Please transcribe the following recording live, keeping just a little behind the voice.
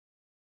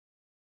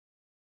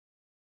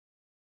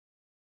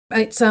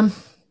It's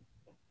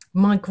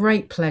my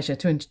great pleasure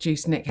to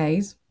introduce Nick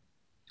Hayes,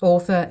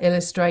 author,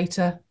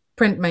 illustrator,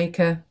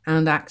 printmaker,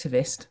 and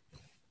activist.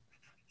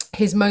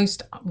 His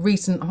most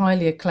recent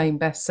highly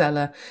acclaimed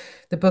bestseller,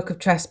 The Book of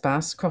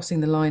Trespass,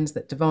 Crossing the Lines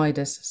That Divide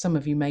Us, some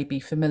of you may be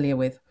familiar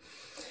with.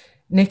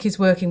 Nick is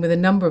working with a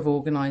number of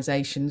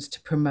organisations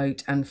to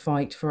promote and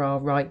fight for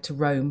our right to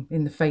roam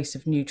in the face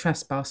of new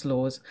trespass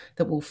laws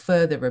that will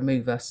further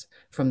remove us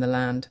from the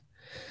land.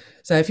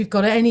 So if you've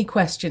got any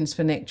questions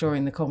for Nick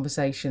during the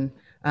conversation,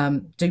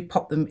 do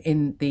pop them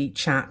in the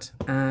chat,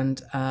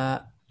 and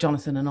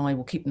Jonathan and I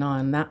will keep an eye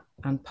on that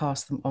and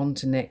pass them on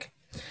to Nick.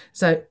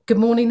 So good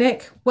morning,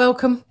 Nick.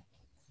 Welcome.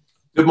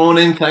 Good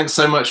morning. Thanks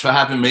so much for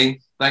having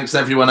me. Thanks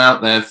everyone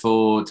out there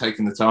for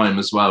taking the time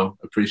as well.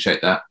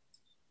 Appreciate that.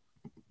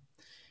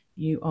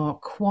 You are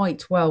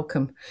quite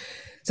welcome.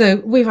 So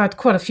we've had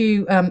quite a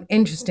few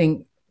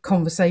interesting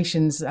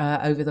conversations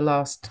over the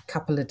last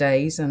couple of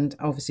days, and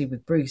obviously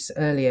with Bruce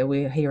earlier,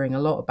 we're hearing a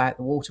lot about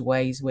the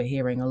waterways. We're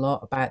hearing a lot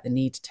about the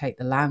need to take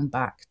the land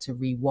back, to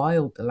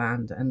rewild the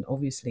land, and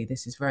obviously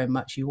this is very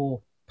much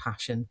your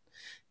passion,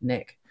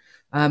 Nick.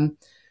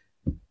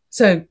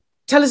 So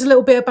tell us a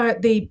little bit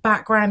about the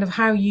background of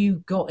how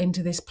you got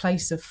into this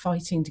place of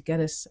fighting to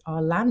get us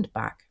our land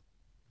back.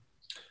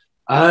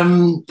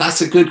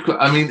 That's a good,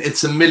 I mean,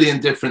 it's a million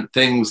different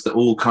things that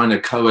all kind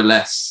of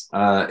coalesce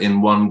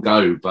in one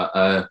go. But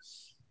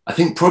I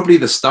think probably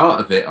the start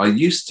of it, I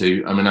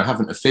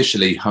haven't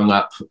officially hung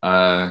up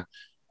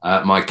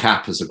my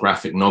cap as a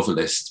graphic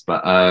novelist,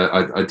 but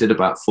I did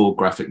about 4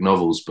 graphic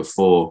novels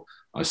before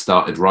I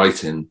started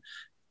writing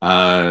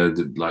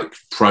like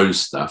prose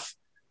stuff.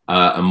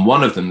 And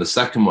one of them, the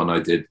second one I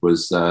did,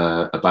 was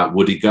about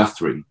Woody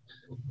Guthrie.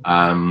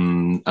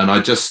 And I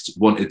just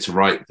wanted to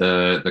write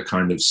the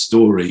kind of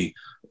story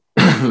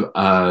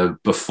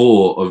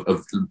before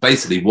of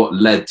basically what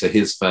led to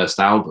his first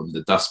album,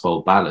 the Dust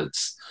Bowl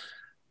Ballads.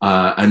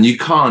 And you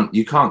can't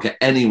get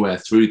anywhere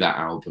through that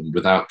album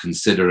without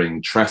considering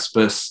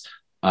trespass,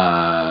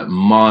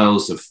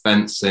 miles of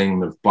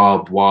fencing, of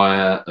barbed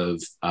wire,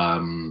 of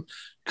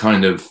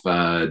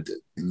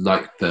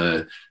like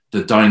the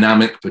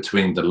dynamic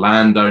between the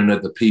landowner,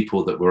 the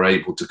people that were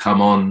able to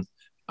come on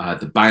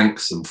the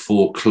banks and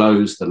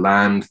foreclose the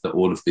land that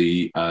all of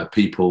the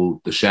people,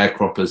 the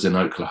sharecroppers in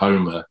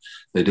Oklahoma,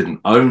 they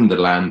didn't own the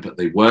land, but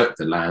they worked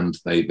the land.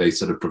 They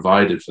sort of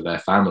provided for their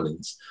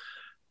families.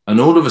 And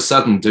all of a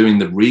sudden, doing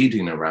the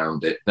reading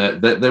around it,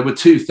 there were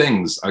 2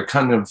 things. I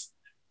kind of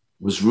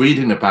was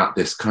reading about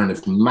this kind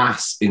of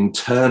mass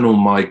internal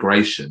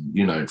migration,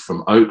 you know,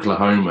 from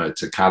Oklahoma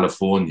to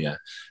California,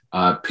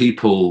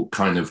 people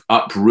kind of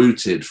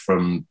uprooted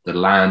from the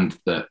land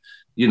that,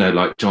 you know,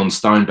 like John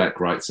Steinbeck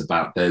writes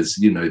about,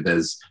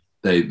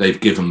 they've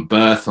given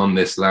birth on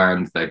this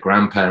land, their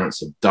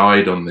grandparents have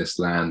died on this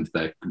land,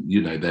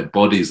 their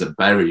bodies are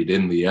buried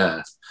in the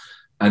earth.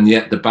 And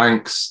yet the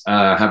banks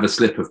have a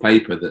slip of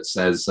paper that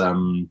says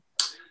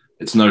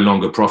it's no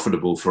longer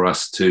profitable for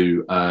us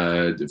to,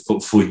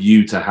 for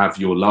you to have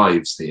your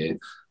lives here.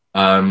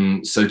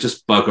 So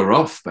just bugger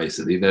off,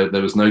 basically. There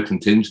was no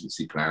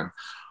contingency plan.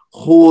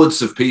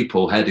 Hordes of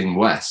people heading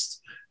west,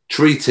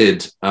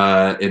 treated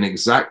in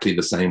exactly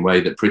the same way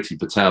that Priti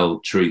Patel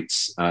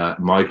treats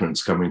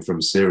migrants coming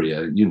from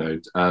Syria, you know,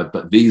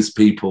 but these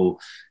people,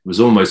 it was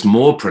almost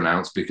more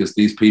pronounced because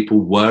these people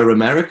were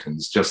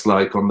Americans, just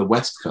like on the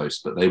West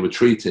Coast, but they were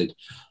treated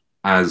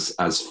as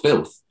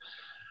filth.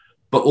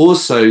 But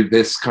also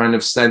this kind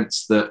of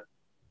sense that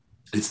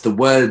it's the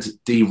word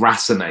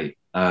deracinate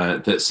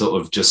that sort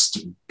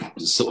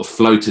of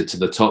floated to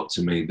the top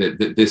to me,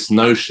 this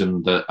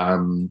notion that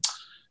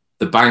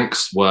the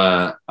banks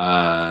were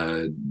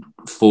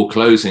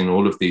foreclosing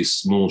all of these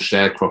small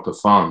sharecropper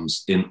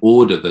farms in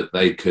order that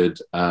they could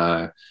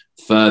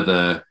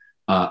further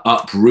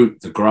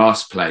uproot the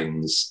grass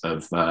plains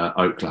of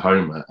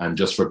Oklahoma and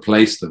just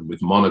replace them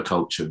with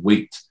monoculture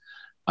wheat.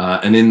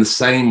 And in the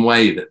same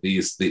way that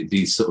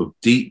these sort of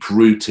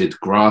deep-rooted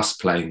grass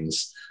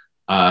plains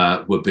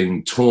were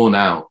being torn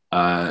out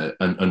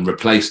and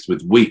replaced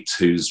with wheat,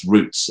 whose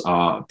roots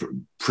are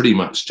pretty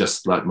much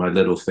just like my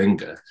little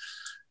finger.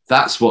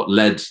 That's what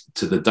led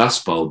to the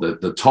Dust Bowl.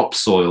 The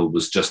topsoil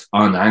was just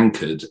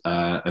unanchored,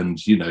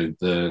 and you know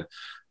the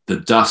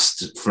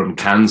dust from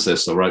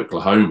Kansas or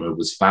Oklahoma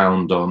was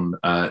found on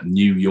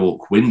New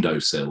York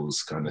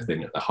windowsills, kind of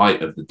thing, at the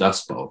height of the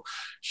Dust Bowl.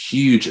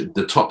 Huge.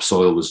 The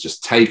topsoil was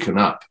just taken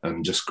up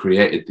and just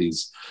created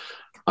these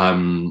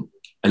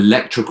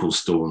electrical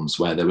storms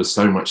where there was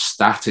so much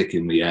static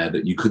in the air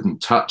that you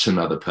couldn't touch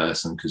another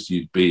person because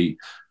you'd be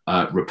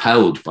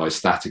repelled by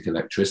static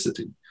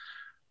electricity.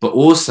 But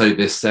also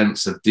this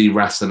sense of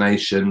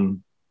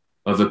deracination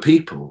of a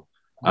people.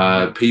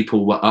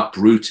 People were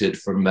uprooted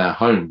from their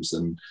homes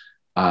and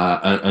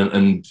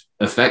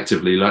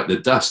effectively, like the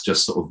dust,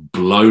 just sort of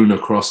blown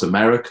across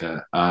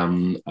America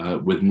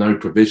with no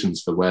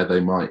provisions for where they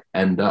might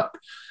end up.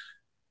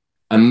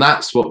 And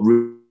that's what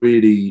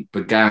really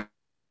began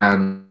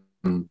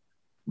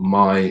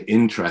my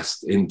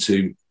interest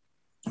into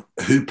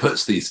who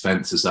puts these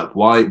fences up?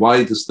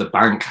 Why does the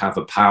bank have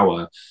a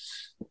power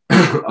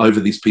over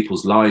these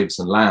people's lives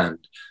and land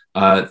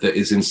that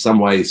is in some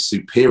ways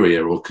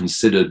superior or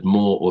considered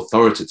more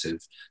authoritative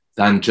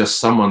than just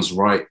someone's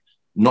right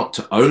not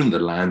to own the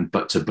land,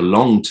 but to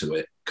belong to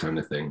it, kind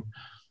of thing.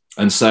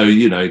 And so,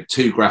 you know,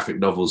 2 graphic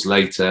novels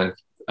later,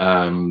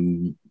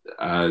 I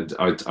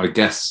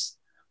guess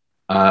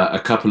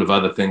a couple of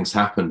other things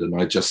happened,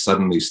 and I just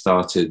suddenly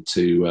started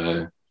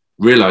to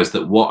realize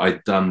that what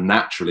I'd done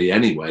naturally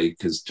anyway,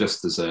 because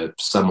just as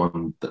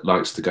someone that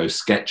likes to go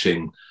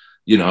sketching,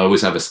 you know, I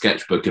always have a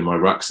sketchbook in my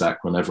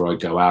rucksack whenever I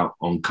go out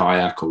on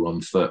kayak or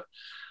on foot.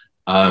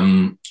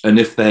 And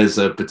if there's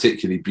a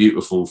particularly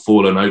beautiful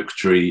fallen oak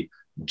tree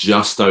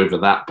just over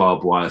that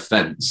barbed wire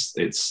fence,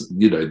 it's,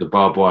 you know, the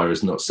barbed wire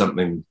is not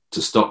something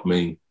to stop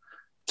me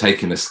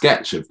taking a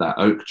sketch of that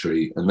oak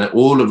tree. And then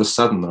all of a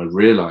sudden I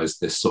realized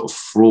this sort of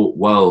fraught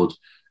world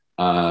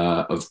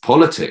of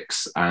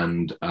politics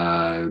and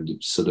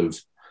sort of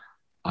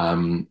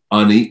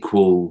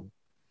unequal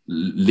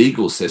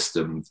legal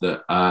system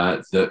that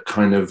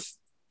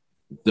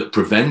that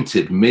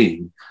prevented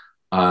me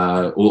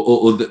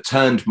or that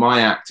turned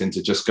my act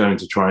into just going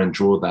to try and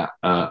draw that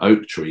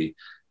oak tree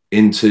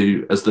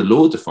into, as the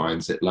law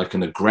defines it, like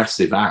an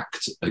aggressive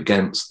act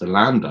against the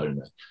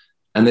landowner.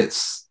 And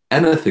it's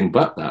anything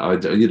but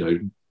that. You know,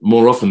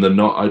 more often than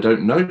not, I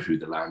don't know who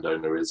the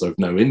landowner is. I've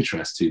no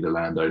interest who the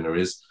landowner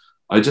is.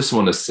 I just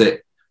want to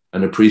sit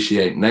and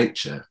appreciate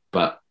nature.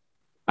 But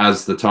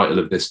as the title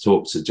of this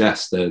talk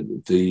suggests,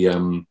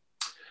 the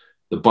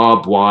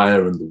barbed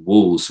wire and the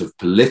walls have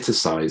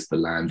politicized the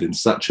land in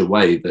such a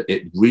way that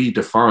it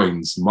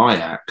redefines my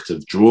act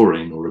of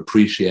drawing or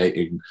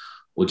appreciating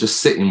or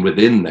just sitting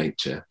within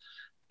nature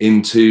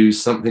into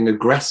something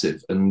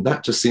aggressive. And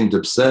that just seemed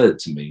absurd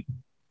to me.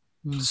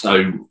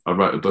 So I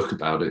wrote a book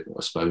about it,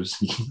 I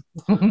suppose.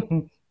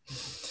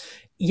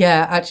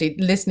 Yeah, actually,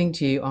 listening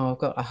to you, I've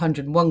got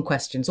 101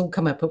 questions all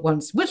come up at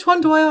once. Which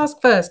one do I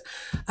ask first?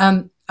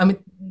 I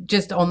mean,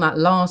 just on that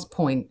last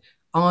point,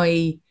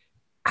 I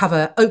have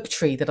an oak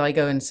tree that I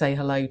go and say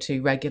hello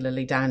to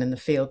regularly down in the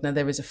field. Now,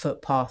 there is a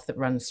footpath that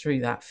runs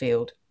through that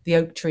field. The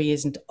oak tree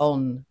isn't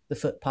on the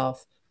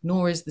footpath,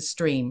 nor is the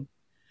stream.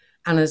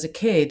 And as a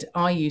kid,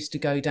 I used to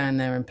go down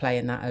there and play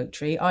in that oak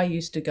tree. I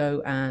used to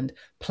go and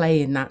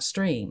play in that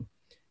stream.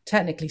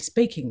 Technically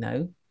speaking,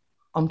 though,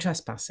 I'm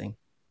trespassing.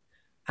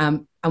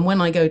 And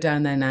when I go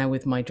down there now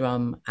with my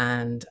drum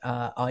and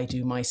I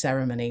do my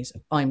ceremonies,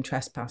 I'm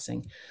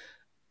trespassing.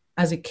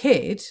 As a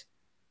kid,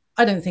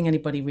 I don't think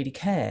anybody really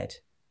cared.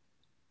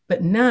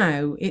 But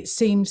now it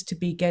seems to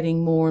be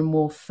getting more and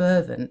more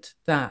fervent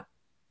that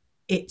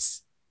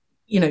it's,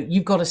 you know,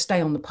 you've got to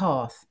stay on the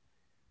path.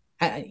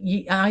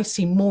 I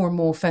see more and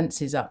more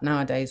fences up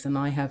nowadays than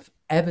I have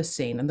ever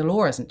seen. And the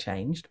law hasn't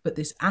changed, but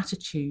this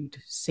attitude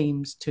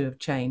seems to have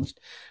changed.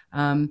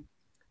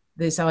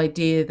 This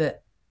idea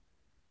that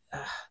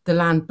the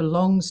land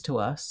belongs to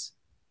us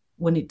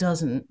when it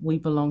doesn't. We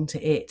belong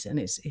to it, and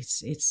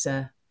it's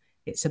a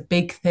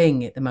big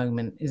thing at the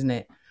moment, isn't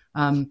it?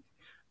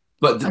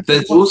 But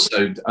there's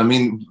also, I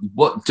mean,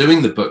 what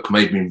doing the book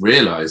made me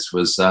realize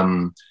was,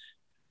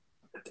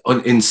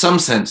 in some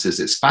senses,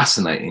 it's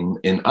fascinating.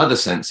 In other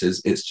senses,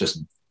 it's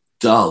just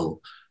dull.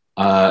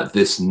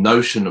 This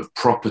notion of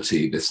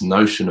property, this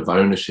notion of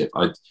ownership.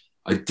 I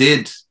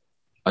did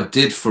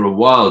for a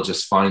while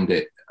just find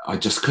it. I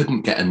just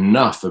couldn't get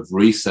enough of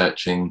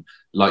researching,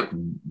 like,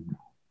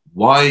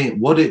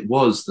 what it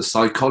was, the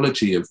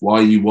psychology of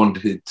why you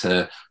wanted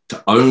to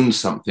own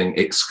something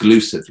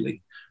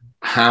exclusively.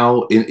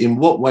 How, in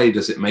what way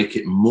does it make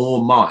it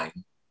more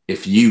mine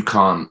if you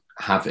can't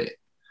have it?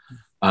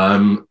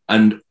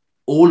 And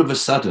all of a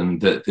sudden,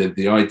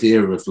 the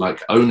idea of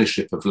like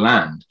ownership of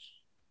land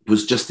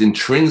was just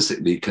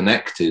intrinsically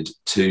connected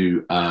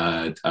to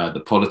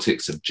the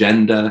politics of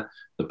gender,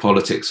 the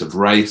politics of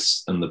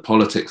race, and the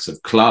politics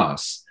of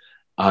class,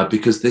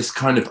 because this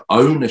kind of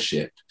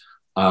ownership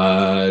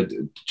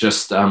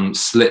just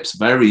slips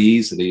very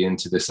easily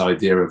into this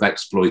idea of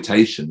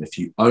exploitation. If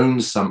you own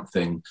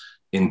something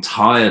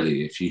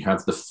entirely, if you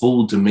have the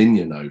full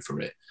dominion over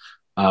it,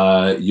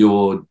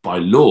 you're by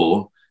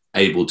law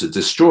able to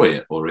destroy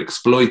it or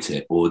exploit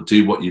it or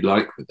do what you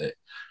like with it.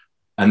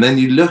 And then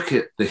you look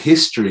at the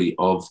history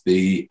of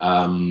the,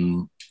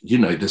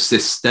 the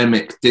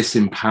systemic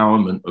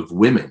disempowerment of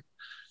women,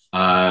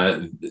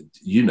 who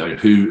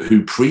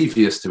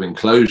previous to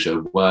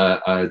enclosure were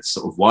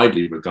sort of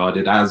widely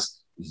regarded as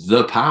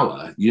the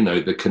power,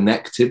 the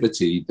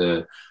connectivity,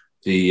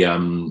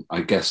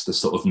 I guess the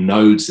sort of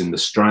nodes in the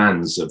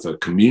strands of a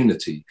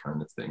community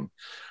kind of thing.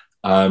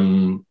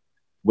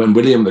 When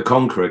William the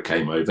Conqueror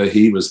came over,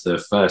 he was the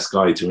first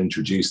guy to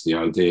introduce the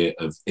idea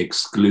of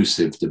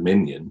exclusive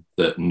dominion,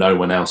 that no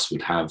one else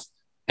would have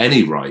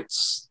any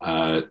rights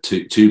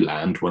to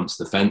land once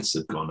the fence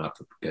had gone up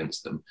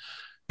against them.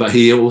 But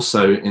he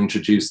also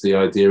introduced the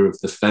idea of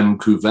the femme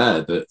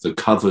couverte, the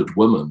covered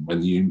woman.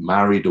 When you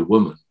married a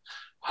woman,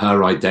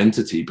 her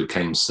identity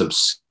became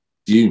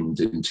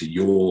subsumed into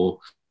your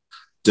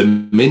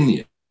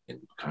dominion,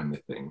 kind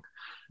of thing.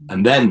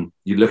 And then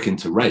you look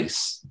into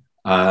race,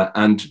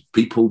 and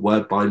people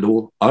were by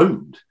law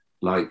owned,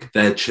 like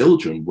their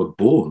children were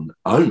born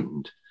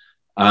owned.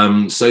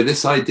 So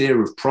this idea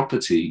of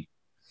property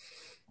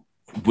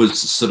was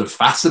sort of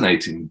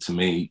fascinating to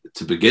me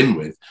to begin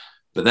with.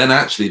 But then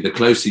actually, the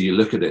closer you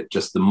look at it,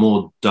 just the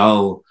more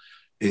dull.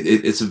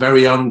 It's a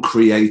very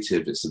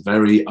uncreative, it's a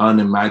very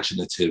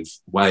unimaginative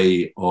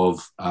way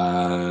of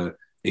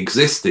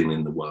existing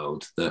in the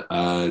world,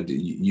 that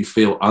you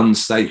feel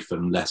unsafe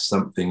unless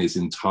something is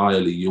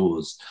entirely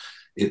yours.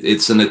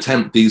 It's an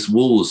attempt, these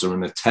walls are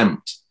an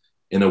attempt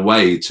in a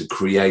way to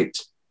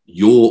create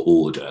your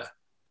order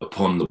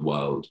upon the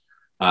world.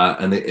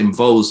 And it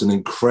involves an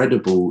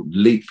incredible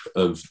leap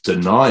of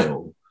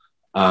denial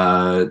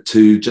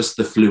to just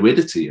the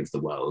fluidity of the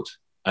world.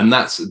 And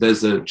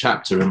there's a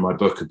chapter in my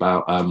book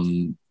about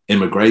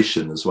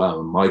immigration as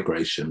well, and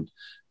migration,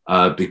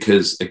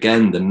 because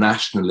again, the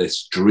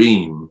nationalist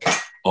dream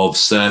of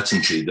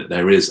certainty, that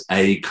there is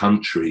a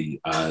country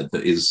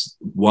that is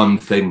one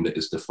thing that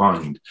is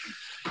defined,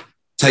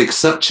 takes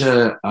such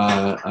a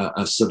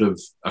sort of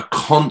a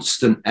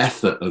constant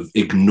effort of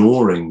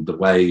ignoring the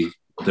way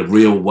the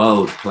real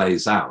world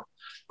plays out.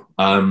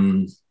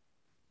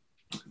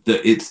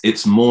 That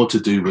it's more to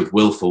do with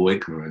willful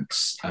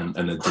ignorance and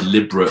a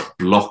deliberate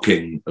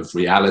blocking of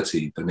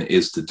reality than it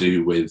is to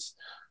do with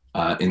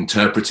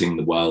interpreting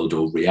the world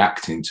or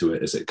reacting to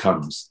it as it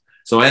comes.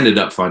 So I ended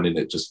up finding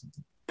it just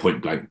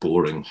point blank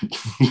boring.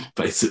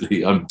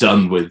 Basically, I'm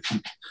done with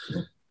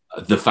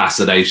the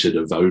fascination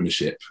of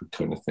ownership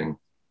kind of thing.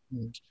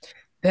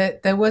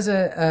 There was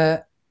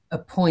a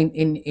point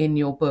in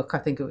your book, I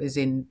think it was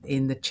in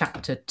the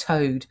chapter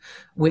Toad,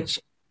 which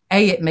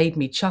it made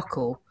me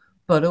chuckle,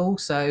 but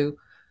also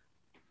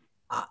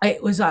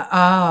it was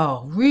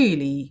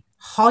really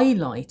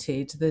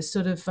highlighted the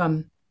sort of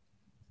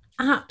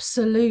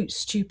absolute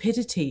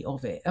stupidity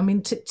of it. I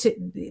mean, to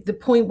the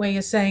point where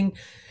you're saying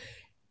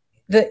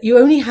that you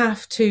only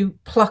have to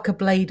pluck a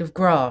blade of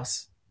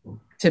grass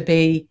to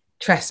be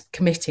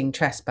committing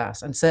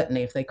trespass, and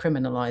certainly if they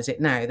criminalize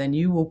it now, then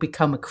you will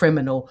become a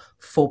criminal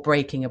for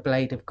breaking a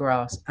blade of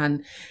grass.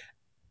 And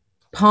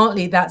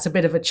partly that's a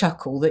bit of a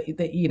chuckle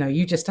that you know,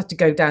 you just have to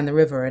go down the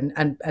river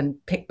and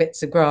pick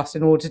bits of grass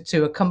in order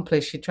to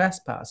accomplish your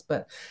trespass.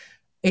 But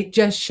it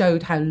just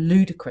showed how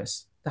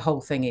ludicrous the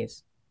whole thing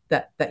is,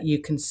 that you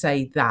can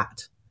say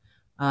that.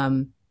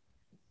 But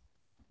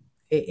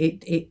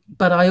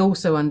I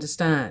also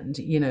understand,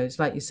 you know, it's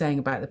like you're saying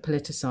about the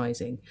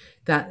politicizing,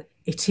 that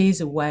it is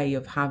a way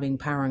of having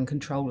power and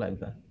control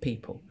over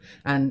people.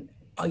 And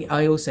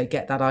I also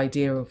get that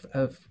idea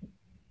of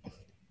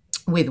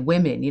with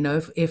women, you know,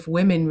 if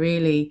women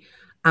really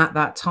at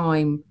that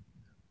time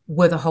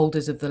were the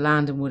holders of the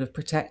land and would have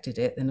protected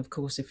it, then of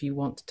course, if you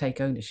want to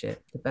take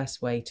ownership, the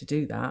best way to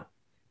do that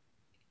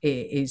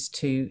is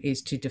to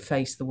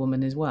deface the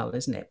woman as well,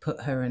 isn't it?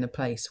 Put her in a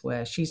place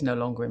where she's no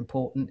longer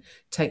important,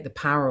 take the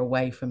power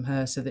away from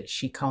her so that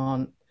she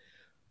can't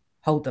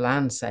hold the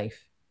land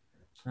safe.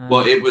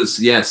 Well, it was,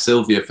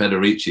 Silvia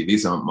Federici.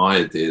 These aren't my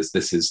ideas.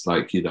 This is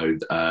like, you know,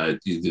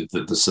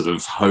 the sort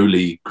of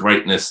holy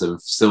greatness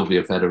of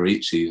Silvia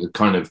Federici, the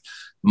kind of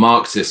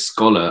Marxist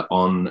scholar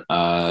on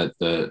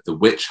the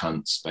witch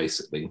hunts,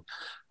 basically.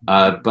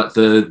 But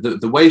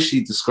the way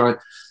she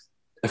described,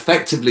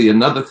 effectively,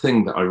 another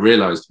thing that I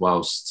realized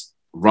whilst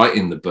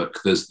writing the book,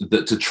 there's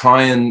that to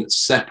try and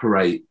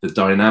separate the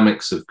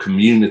dynamics of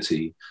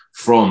community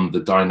from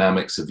the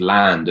dynamics of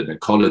land and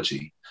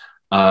ecology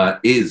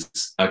is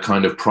a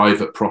kind of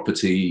private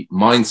property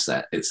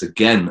mindset. It's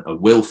again a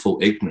willful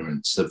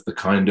ignorance of the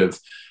kind of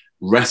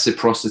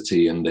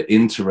reciprocity and the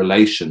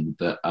interrelation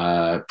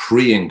that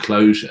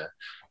pre-enclosure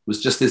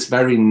was just this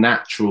very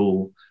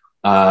natural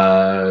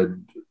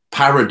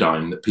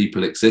paradigm that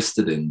people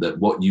existed in, that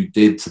what you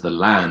did to the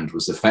land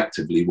was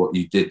effectively what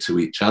you did to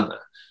each other.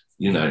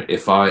 You know,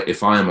 if I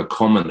am a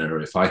commoner,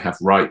 if I have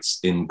rights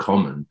in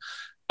common,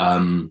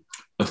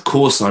 of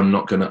course, I'm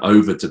not going to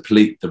over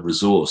deplete the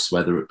resource,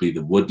 whether it be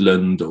the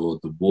woodland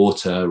or the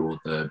water or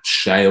the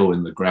shale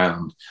in the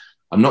ground.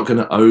 I'm not going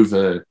to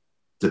over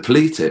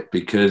deplete it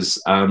because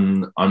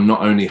I'm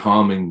not only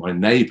harming my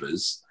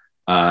neighbors,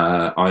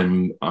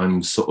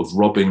 I'm sort of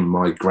robbing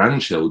my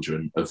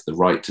grandchildren of the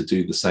right to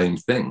do the same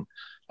thing.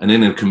 And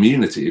in a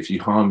community, if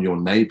you harm your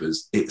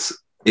neighbors,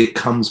 it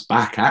comes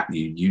back at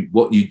you.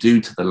 What you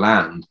do to the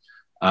land,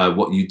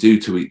 what you do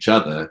to each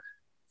other,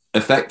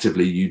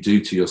 effectively you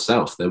do to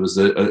yourself. There was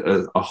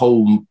a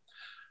whole,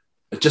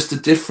 just a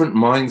different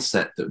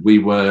mindset that we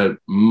were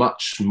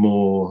much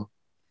more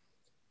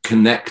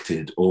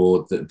connected,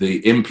 or that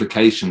the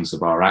implications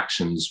of our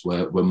actions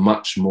were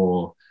much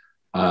more,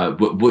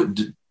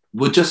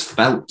 were just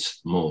felt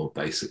more,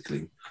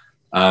 basically.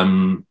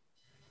 And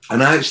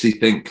I actually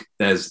think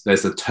there's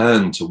a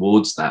turn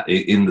towards that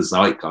in the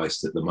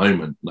zeitgeist at the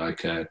moment.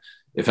 Like,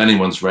 if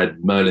anyone's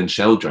read Merlin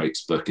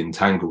Sheldrake's book,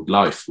 Entangled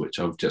Life, which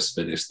I've just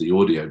finished the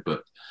audio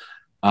book,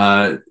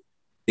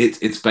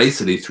 it's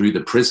basically through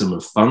the prism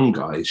of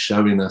fungi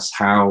showing us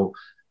how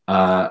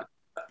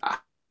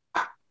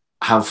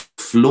how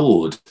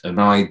flawed an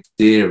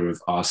idea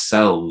of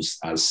ourselves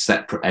as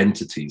separate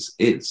entities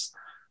is.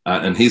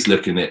 And he's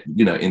looking at,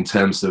 in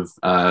terms of,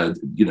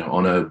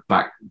 on a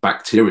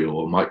bacterial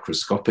or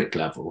microscopic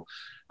level,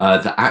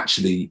 that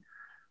actually,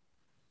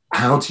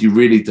 how do you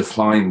really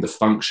define the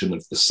function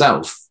of the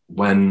self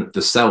when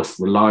the self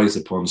relies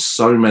upon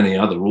so many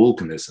other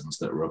organisms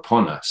that are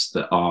upon us,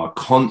 that are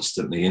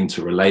constantly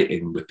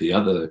interrelating with the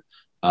other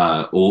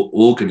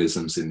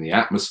organisms in the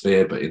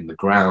atmosphere, but in the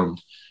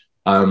ground?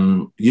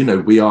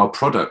 We are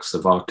products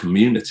of our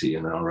community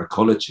and our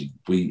ecology.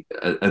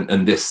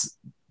 And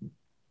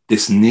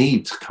this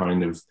need to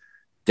kind of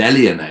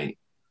delineate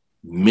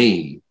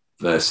me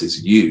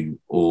versus you,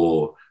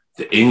 or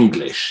the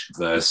English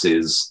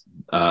versus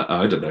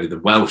I don't know, the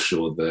Welsh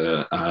or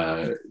the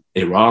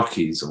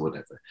Iraqis or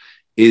whatever,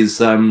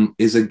 is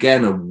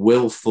again a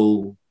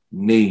willful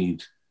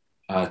need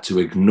to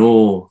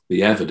ignore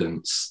the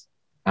evidence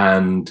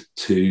and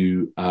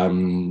to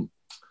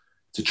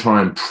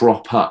try and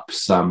prop up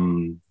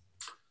some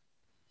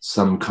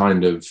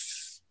kind of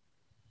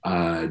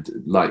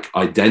like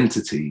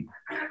identity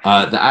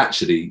that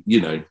actually,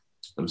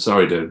 I'm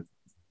sorry to,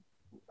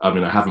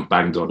 I haven't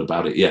banged on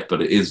about it yet,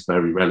 but it is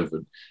very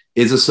relevant,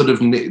 is a sort of,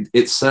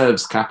 it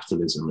serves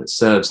capitalism, it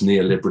serves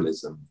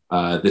neoliberalism,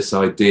 this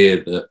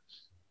idea that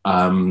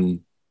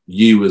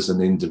you as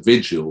an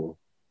individual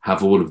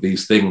have all of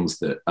these things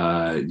that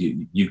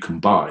you can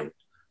buy,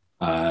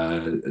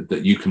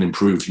 that you can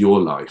improve your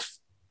life.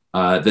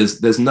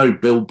 There's no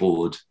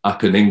billboard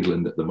up in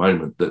England at the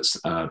moment that's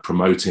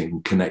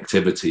promoting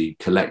connectivity,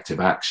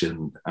 collective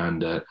action,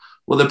 and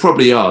well, there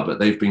probably are, but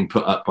they've been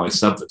put up by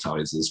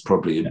subvertisers,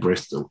 probably in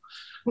Bristol.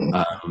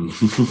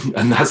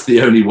 And that's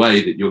the only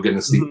way that you're going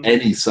to see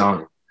any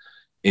sign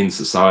in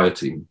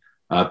society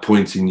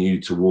pointing you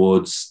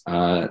towards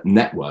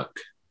network.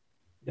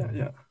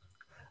 Yeah.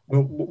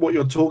 Well, what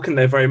you're talking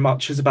there very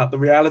much is about the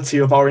reality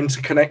of our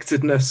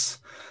interconnectedness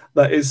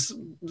that is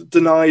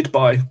denied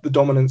by the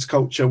dominance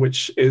culture,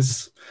 which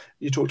is,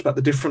 you talked about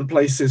the different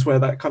places where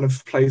that kind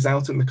of plays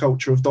out in the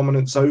culture of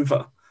dominance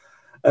over.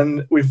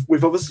 And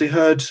we've obviously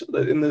heard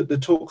in the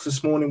talks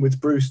this morning with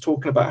Bruce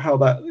talking about how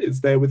that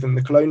is there within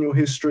the colonial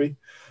history.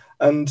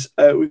 And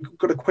we've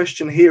got a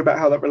question here about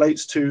how that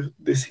relates to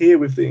this here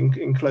with the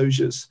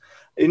enclosures.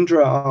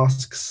 Indra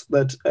asks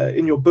that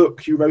in your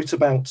book, you wrote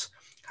about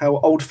how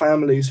old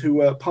families who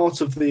were part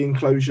of the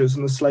enclosures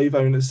and the slave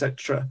owners,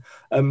 etc.,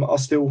 are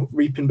still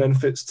reaping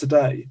benefits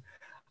today.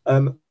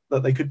 That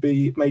they could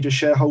be major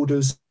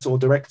shareholders or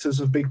directors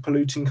of big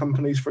polluting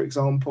companies, for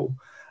example.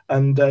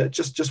 And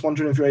just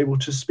wondering if you're able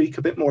to speak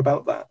a bit more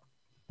about that.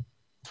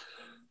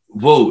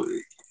 Well,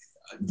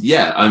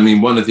 yeah,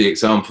 one of the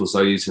examples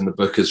I use in the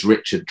book is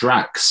Richard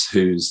Drax,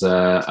 who's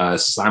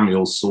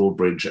Samuel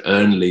Sawbridge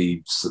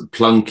Ernley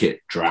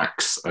Plunkett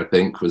Drax, I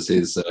think was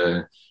his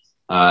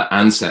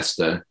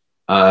ancestor.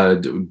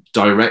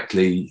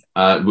 Directly,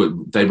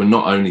 they were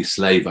not only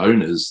slave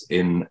owners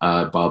in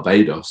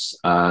Barbados,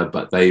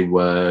 but they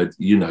were,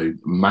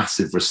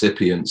 massive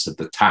recipients of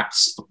the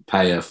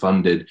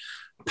taxpayer-funded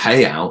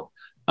payout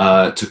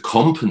to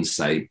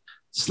compensate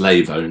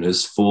slave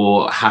owners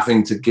for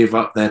having to give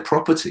up their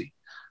property,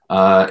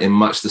 in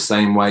much the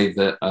same way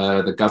that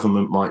the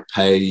government might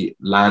pay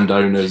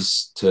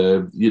landowners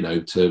to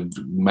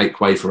make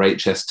way for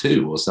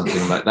HS2 or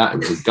something like that. It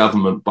was a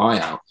government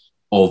buyout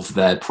of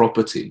their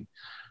property.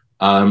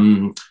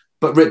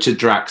 But Richard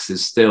Drax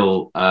is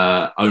still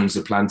owns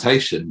a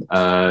plantation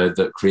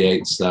that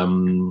creates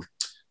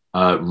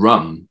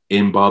rum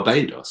in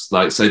Barbados.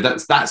 So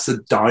that's a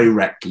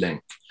direct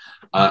link.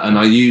 And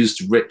I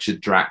used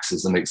Richard Drax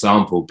as an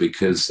example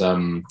because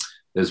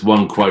there's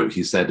one quote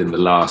he said in the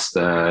last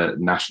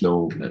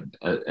national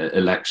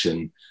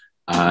election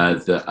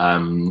that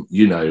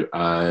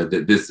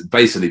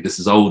this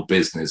is old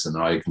business and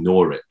I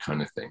ignore it,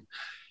 kind of thing.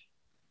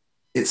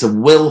 It's a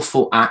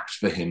willful act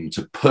for him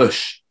to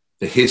push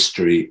the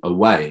history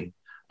away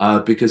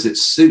because it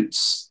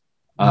suits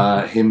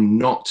him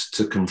not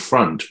to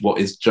confront what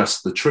is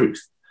just the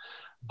truth.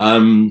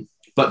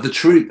 But the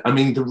truth,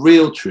 the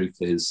real truth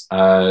is,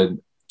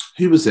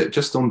 who was it?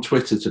 Just on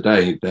Twitter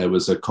today, there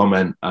was a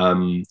comment.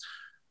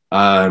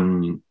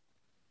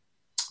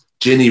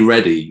 Ginny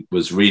Reddy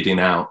was reading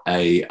out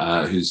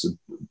who's a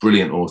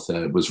brilliant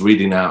author, was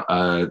reading out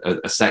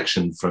a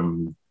section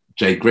from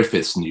Jay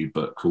Griffith's new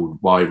book called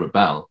Why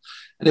Rebel.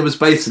 And it was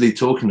basically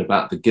talking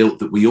about the guilt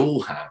that we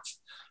all have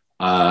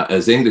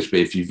as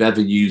Englishmen. If you've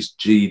ever used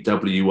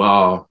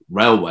GWR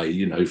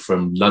railway,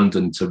 from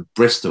London to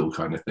Bristol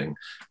kind of thing,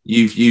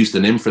 you've used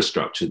an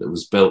infrastructure that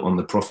was built on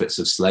the profits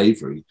of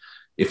slavery.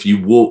 If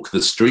you walk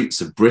the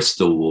streets of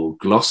Bristol or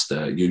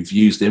Gloucester, you've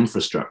used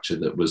infrastructure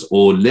that was,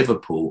 or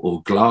Liverpool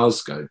or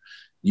Glasgow,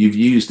 you've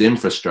used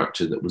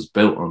infrastructure that was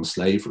built on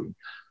slavery.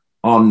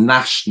 Our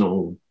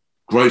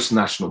gross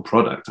national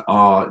product,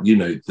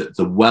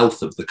 the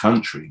wealth of the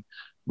country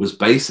was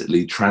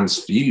basically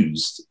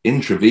transfused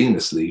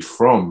intravenously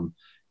from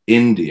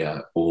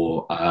India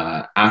or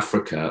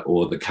Africa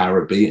or the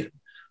Caribbean,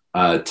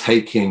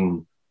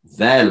 taking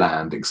their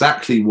land,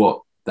 exactly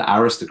what the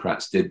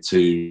aristocrats did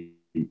to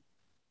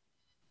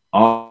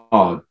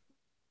our,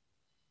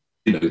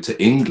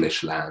 to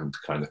English land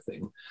kind of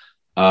thing,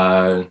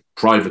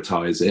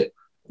 privatize it,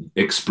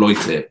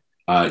 exploit it,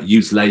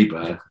 use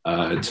labor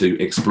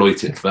to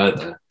exploit it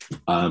further,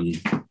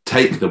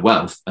 take the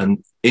wealth,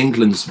 and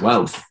England's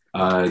wealth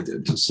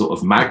sort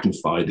of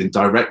magnified in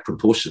direct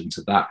proportion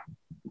to that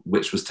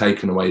which was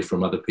taken away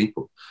from other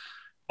people.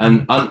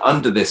 And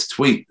under this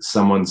tweet,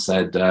 someone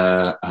said,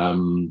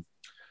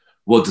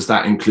 well, does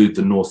that include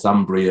the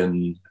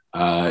Northumbrian,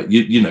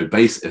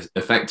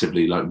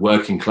 effectively like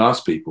working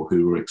class people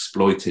who were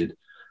exploited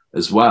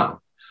as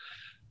well?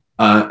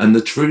 And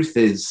the truth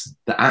is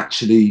that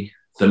actually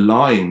the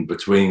line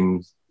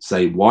between,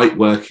 say, white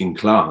working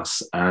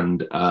class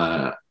and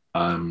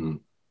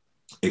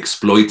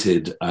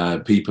exploited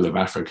people of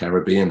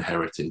Afro-Caribbean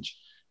heritage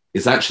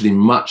is actually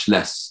much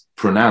less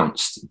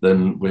pronounced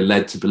than we're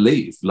led to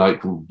believe.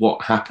 Like,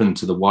 what happened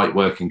to the white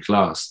working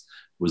class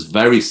was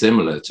very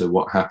similar to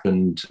what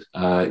happened,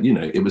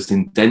 it was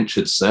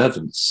indentured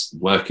servants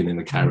working in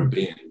the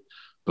Caribbean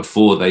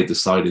before they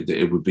decided that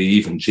it would be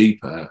even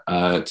cheaper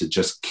to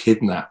just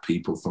kidnap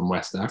people from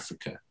West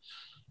Africa.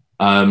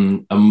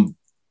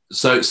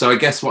 So I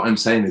guess what I'm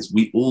saying is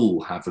we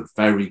all have a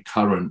very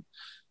current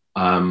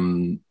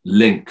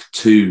link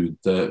to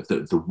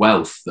the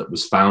wealth that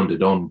was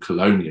founded on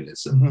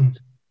colonialism.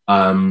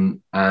 But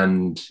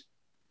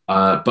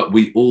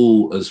we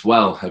all as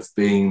well have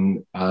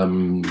been,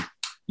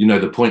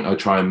 the point I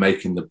try and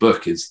make in the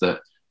book is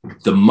that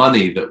the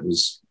money that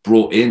was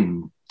brought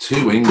in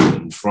to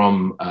England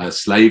from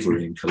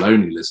slavery and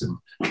colonialism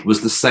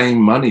was the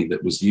same money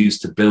that was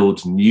used to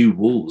build new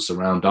walls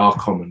around our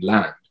common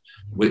land,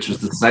 which was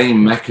the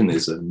same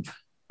mechanism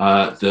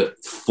that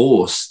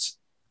forced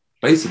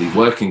basically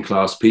working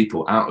class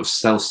people out of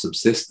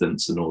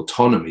self-subsistence and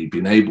autonomy,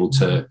 being able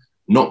to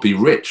not be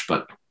rich,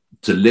 but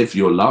to live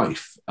your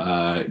life,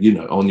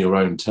 on your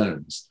own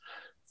terms,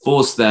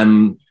 force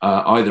them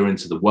either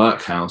into the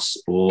workhouse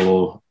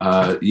or,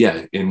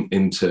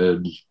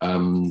 into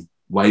a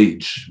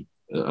wage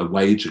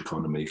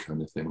economy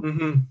kind of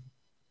thing.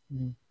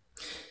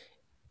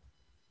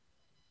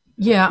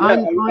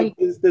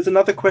 There's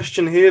another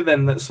question here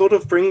then that sort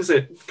of brings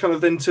it kind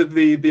of then to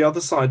the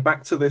other side,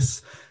 back to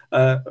this,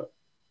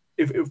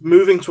 if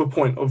moving to a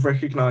point of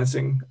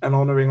recognizing and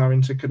honoring our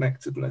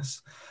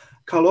interconnectedness.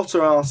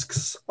 Carlotta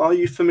asks, are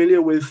you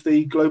familiar with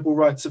the global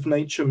rights of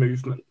nature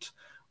movement,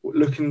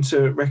 looking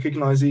to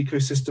recognize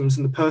ecosystems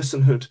and the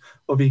personhood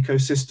of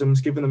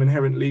ecosystems, giving them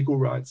inherent legal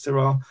rights? There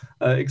are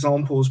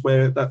examples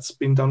where that's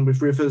been done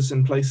with rivers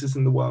in places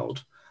in the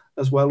world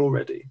as well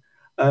already.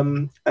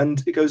 And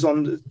it goes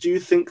on, do you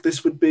think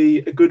this would be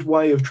a good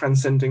way of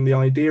transcending the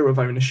idea of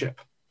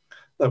ownership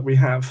that we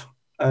have?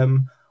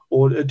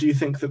 Or do you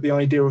think that the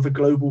idea of a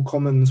global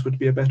commons would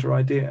be a better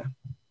idea?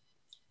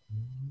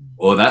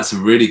 Well, that's a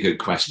really good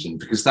question,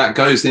 because that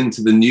goes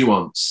into the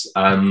nuance.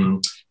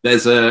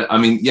 Yes,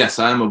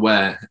 I am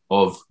aware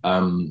of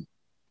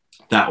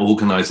that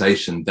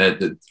organization.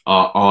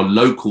 Our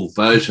local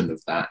version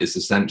of that is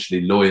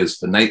essentially Lawyers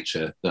for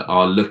Nature, that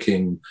are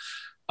looking,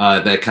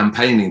 they're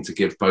campaigning to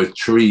give both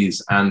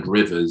trees and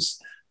rivers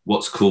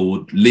what's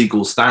called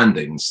legal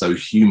standing, so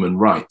human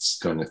rights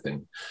kind of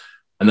thing.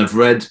 And I've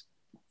read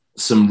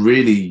some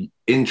really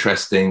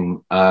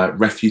interesting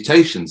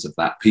refutations of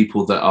that,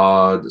 people that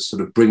are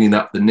sort of bringing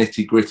up the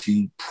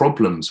nitty-gritty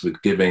problems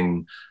with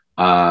giving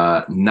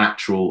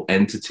natural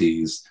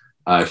entities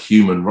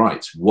human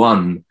rights.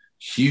 One,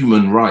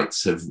 human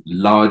rights have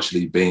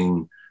largely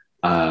been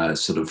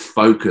sort of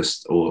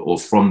focused or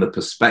from the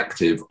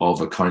perspective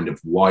of a kind of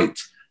white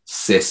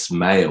cis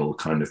male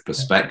kind of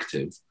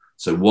perspective.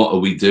 So what are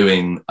we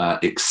doing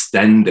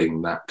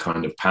extending that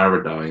kind of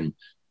paradigm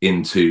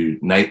into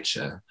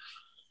nature?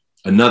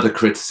 Another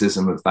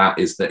criticism of that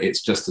is that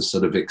it's just a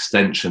sort of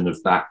extension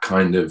of that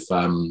kind of,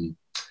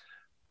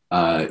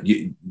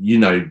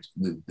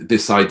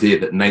 this idea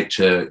that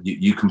nature,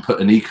 you can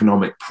put an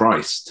economic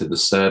price to the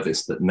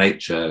service that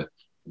nature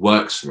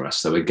works for us.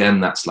 So again,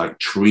 that's like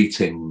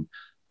treating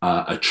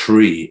a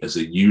tree as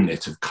a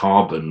unit of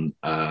carbon,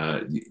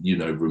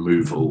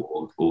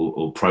 removal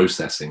or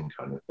processing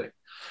kind of thing.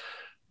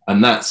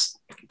 And that's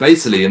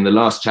basically, in the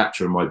last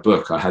chapter of my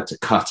book, I had to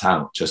cut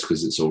out, just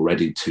because it's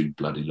already too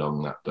bloody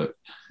long, that book,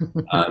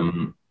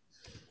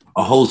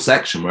 a whole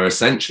section where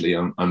essentially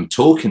I'm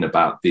talking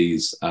about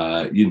these,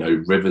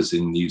 rivers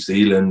in New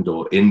Zealand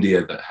or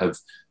India that have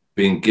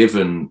been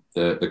given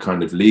the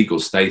kind of legal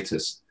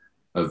status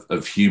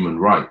of human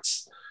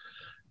rights.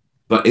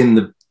 But in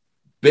the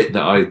bit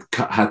that I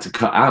had to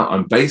cut out,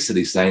 I'm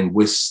basically saying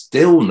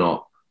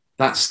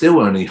that's still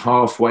only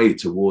halfway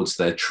towards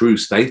their true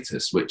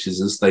status, which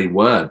is as they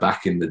were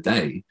back in the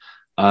day,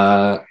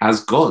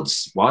 as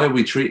gods. Why are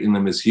we treating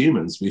them as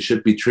humans? We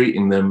should be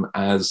treating them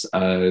as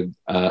a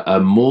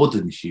more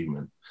than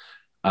human,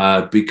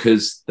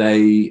 because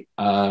they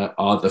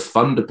are the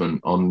fundament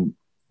on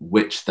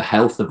which the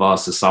health of our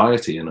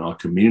society and our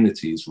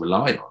communities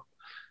rely on.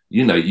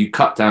 You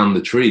cut down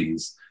the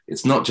trees,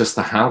 it's not just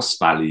the house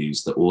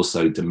values that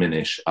also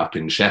diminish up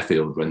in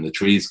Sheffield when the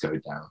trees go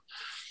down.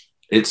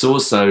 It's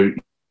also,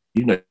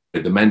 you know,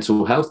 the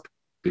mental health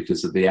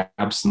because of the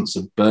absence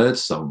of bird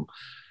song.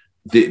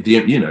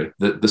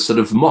 The sort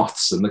of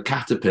moths and the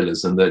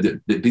caterpillars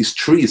and these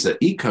trees are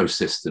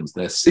ecosystems.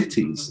 They're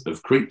cities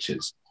of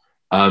creatures,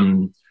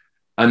 and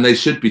they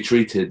should be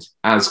treated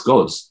as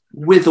gods,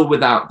 with or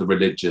without the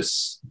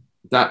religious.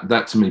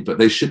 That to me, but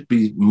they should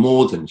be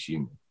more than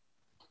human.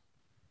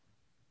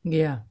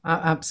 Yeah,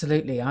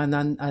 absolutely, and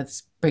then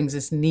it brings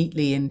us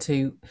neatly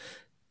into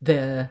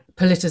the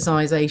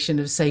politicization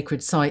of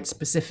sacred sites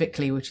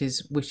specifically, which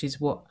is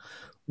what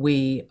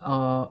we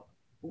are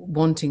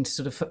wanting to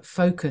sort of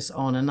focus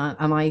on, and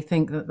I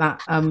think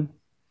that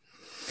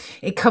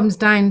it comes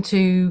down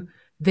to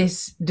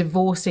this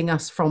divorcing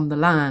us from the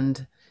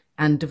land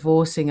and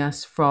divorcing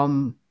us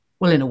from,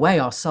 well, in a way,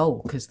 our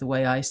soul, because the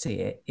way I see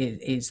it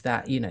is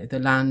that, you know, the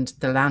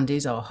land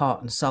is our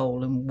heart and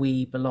soul, and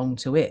we belong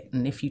to it.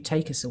 And if you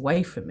take us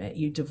away from it,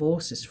 you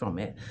divorce us from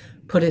it,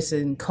 put us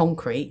in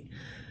concrete,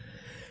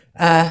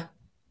 then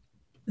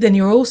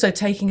you're also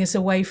taking us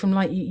away from,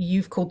 like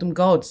you've called them,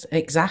 gods.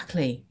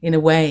 Exactly, in a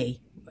way.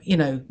 You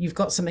know, you've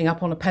got something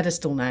up on a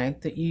pedestal now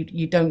that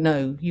you don't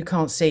know, you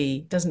can't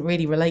see, doesn't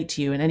really relate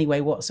to you in any way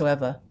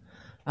whatsoever,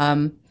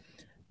 and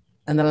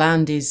the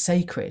land is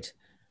sacred.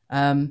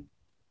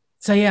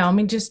 So yeah, I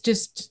mean, just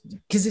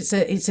because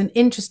it's an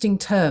interesting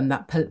term,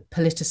 that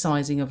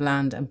politicizing of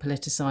land and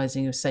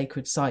politicizing of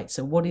sacred sites.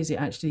 So what is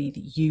it actually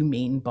that you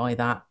mean by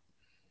that?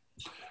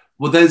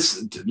 Well,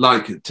 there's,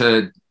 like,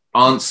 to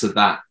answer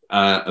that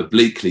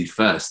obliquely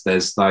first,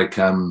 there's like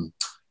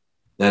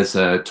there's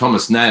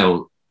Thomas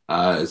Nail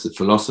is a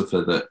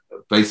philosopher that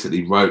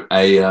basically wrote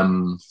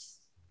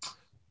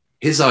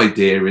his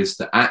idea is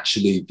that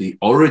actually the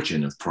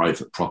origin of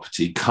private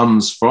property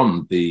comes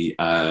from the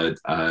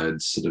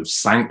sort of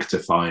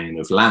sanctifying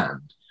of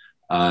land.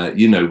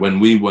 You know, when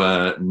we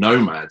were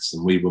nomads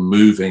and we were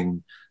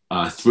moving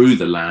through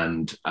the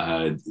land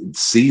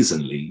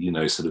seasonally, you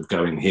know, sort of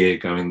going here,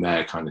 going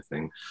there kind of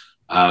thing,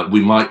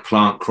 we might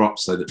plant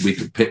crops so that we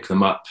could pick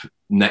them up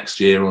next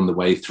year on the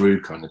way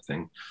through kind of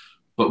thing.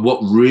 But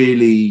what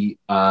really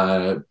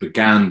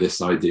began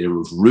this idea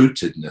of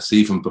rootedness,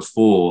 even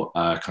before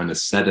kind of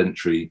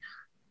sedentary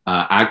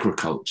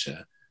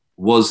agriculture,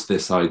 was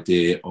this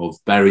idea of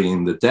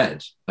burying the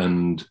dead.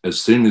 And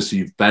as soon as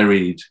you've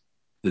buried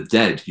the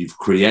dead, you've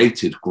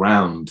created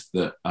ground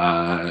that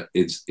that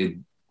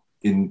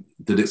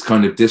it's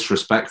kind of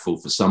disrespectful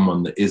for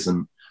someone that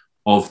isn't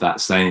of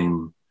that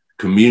same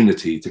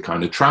community to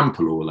kind of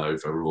trample all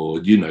over, or,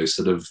 you know,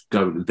 sort of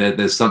go there.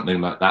 There's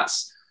something like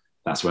that's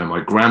where my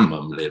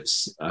grandmum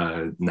lives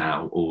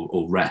now,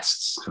 or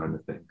rests kind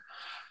of thing.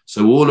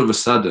 So all of a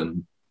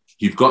sudden,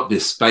 you've got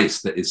this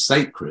space that is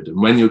sacred.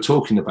 And when you're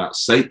talking about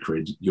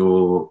sacred,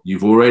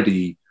 you've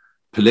already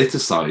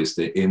politicized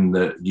it in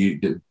that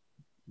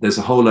there's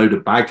a whole load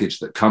of baggage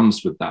that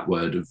comes with that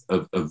word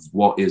of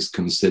what is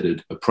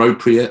considered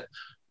appropriate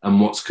and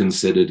what's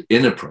considered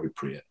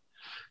inappropriate.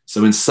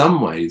 So in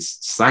some ways,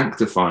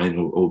 sanctifying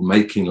or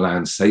making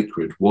land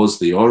sacred was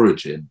the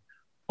origin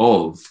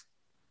of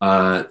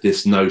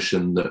this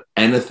notion that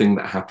anything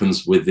that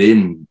happens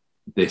within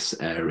this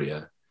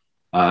area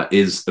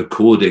is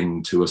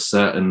according to a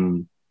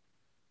certain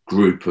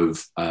group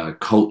of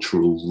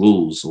cultural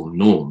rules or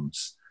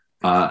norms,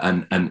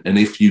 and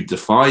if you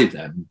defy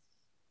them,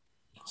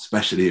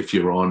 especially if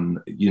you're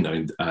on, you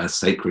know,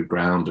 sacred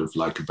ground of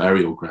like a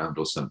burial ground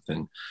or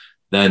something,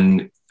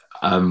 then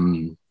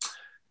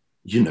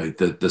you know,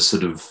 the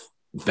sort of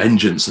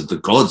vengeance of the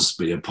gods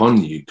be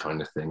upon you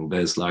kind of thing.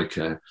 There's like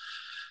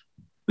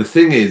the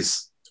thing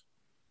is,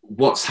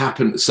 what's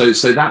happened, so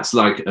that's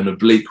like an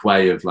oblique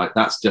way of, like,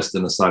 that's just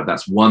an aside,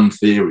 that's one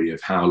theory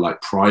of how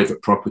like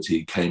private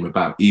property came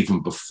about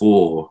even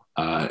before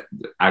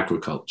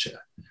agriculture.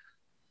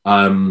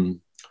 But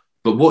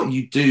what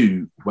you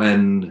do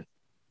when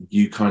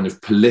you kind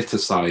of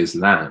politicize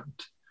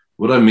land,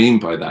 what I mean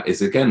by that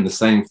is, again, the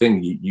same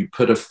thing. You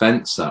put a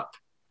fence up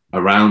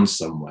around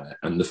somewhere,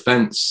 and the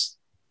fence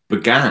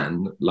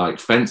began, like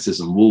fences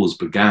and walls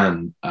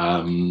began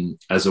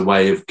as a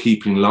way of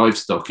keeping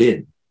livestock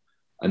in.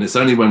 And it's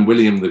only when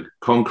William the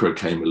Conqueror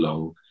came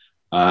along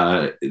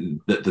that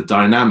the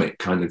dynamic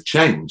kind of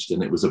changed,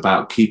 and it was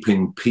about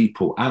keeping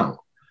people out.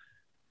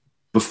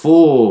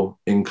 Before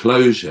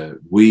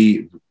enclosure,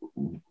 the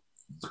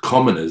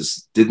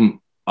commoners didn't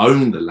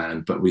own the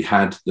land, but we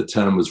had, the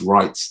term was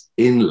rights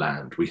in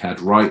land. We had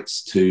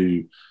rights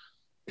to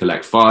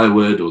collect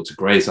firewood, or to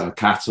graze our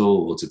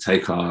cattle, or to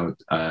take our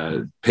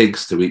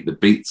pigs to eat the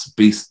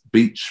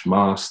beech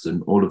mast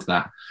and all of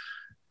that.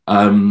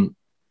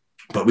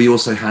 But we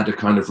also had a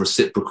kind of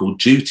reciprocal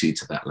duty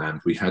to that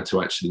land. We had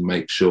to actually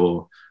make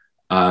sure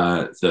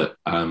that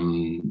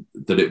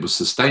it was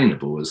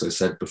sustainable, as I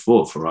said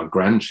before, for our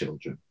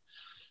grandchildren.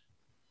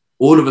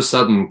 All of a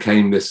sudden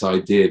came this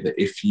idea that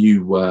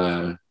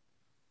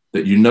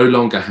that you no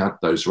longer had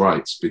those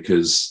rights,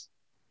 because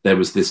there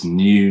was this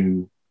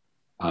new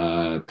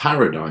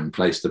paradigm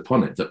placed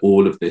upon it, that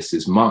all of this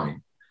is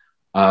mine.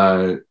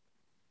 the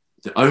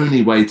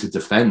only way to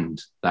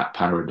defend that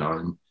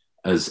paradigm,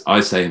 as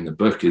I say in the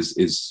book,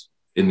 is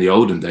in the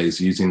olden days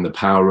using the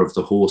power of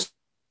the horse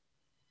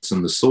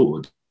and the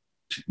sword.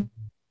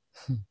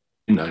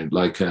 You know,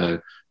 like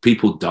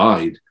people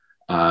died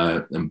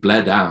and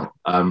bled out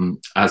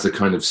as a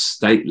kind of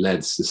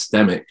state-led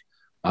systemic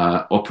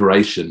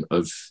operation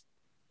of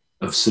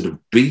sort of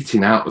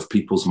beating out of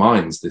people's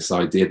minds this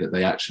idea that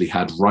they actually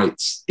had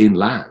rights in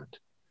land.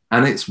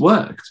 And it's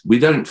worked. We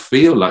don't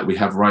feel like we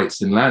have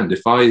rights in land.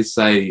 If I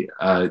say,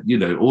 you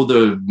know, all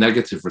the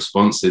negative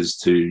responses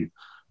to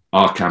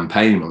our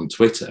campaign on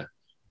Twitter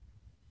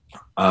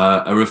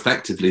are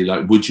effectively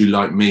like, would you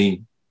like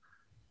me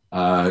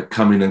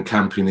coming and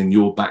camping in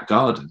your back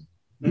garden?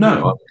 Mm-hmm.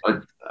 No,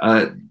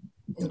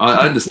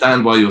 I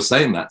understand why you're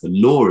saying that. The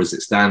law as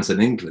it stands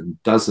in England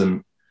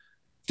doesn't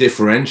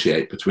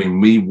differentiate between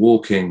me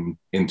walking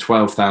in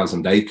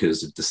 12,000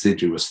 acres of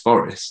deciduous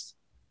forest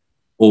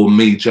or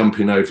me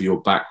jumping over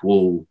your back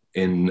wall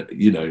in,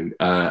 you know,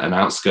 an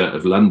outskirt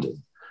of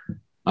London.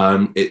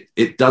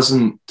 It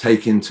doesn't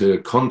take into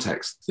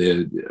context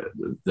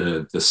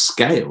the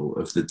scale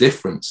of the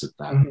difference of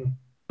that. Mm-hmm.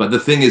 But the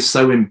thing is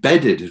so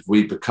embedded if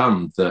we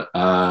become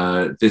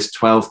that this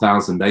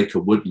 12,000 acre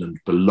woodland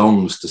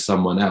belongs to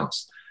someone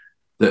else,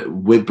 that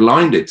we're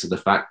blinded to the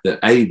fact that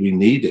A, we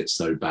need it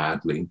so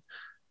badly,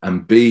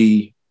 and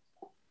B,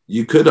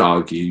 you could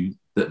argue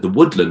that the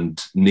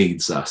woodland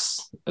needs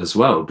us as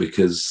well,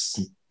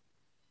 because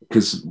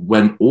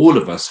when all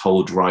of us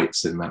hold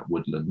rights in that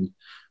woodland,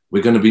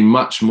 we're going to be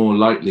much more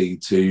likely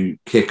to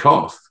kick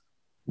off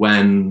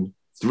when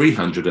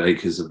 300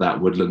 acres of that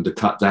woodland are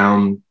cut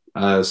down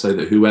so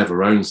that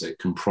whoever owns it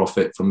can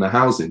profit from the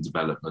housing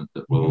development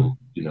that will,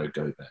 you know,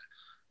 go there.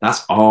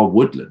 That's our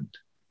woodland.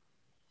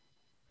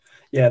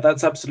 Yeah,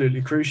 that's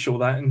absolutely crucial,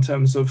 that in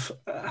terms of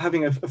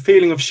having a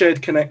feeling of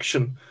shared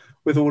connection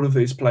with all of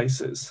these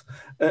places.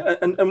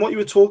 And what you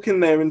were talking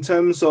there in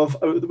terms of,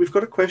 we've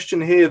got a question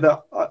here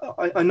that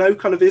I know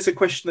kind of is a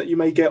question that you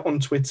may get on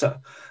Twitter,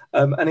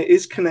 and it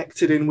is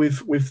connected in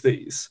with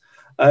these.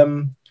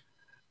 When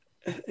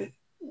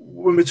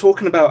we're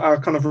talking about our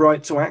kind of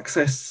right to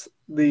access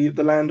the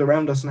land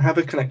around us and have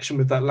a connection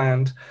with that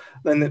land,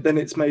 then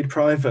it's made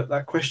private.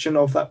 That question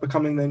of that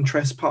becoming then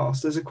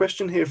trespass. There's a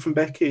question here from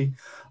Becky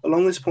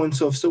along this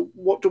point of, so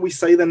what do we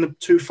say then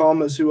to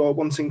farmers who are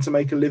wanting to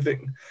make a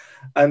living?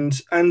 And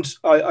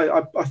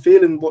I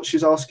feel in what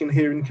she's asking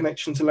here in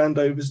connection to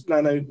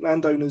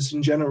landowners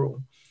in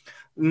general,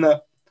 and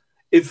that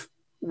if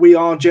we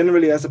are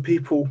generally as a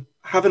people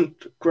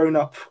haven't grown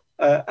up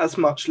as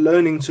much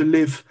learning to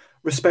live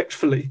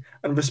respectfully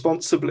and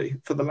responsibly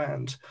for the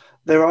land,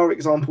 there are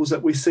examples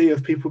that we see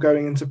of people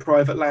going into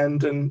private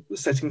land and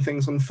setting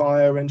things on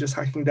fire and just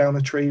hacking down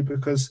a tree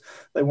because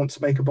they want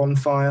to make a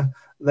bonfire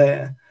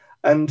there.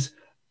 And,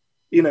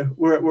 you know,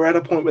 we're at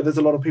a point where there's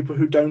a lot of people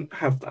who don't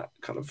have that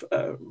kind of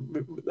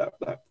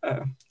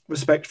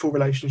respectful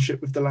relationship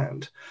with the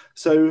land.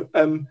 So,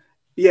 how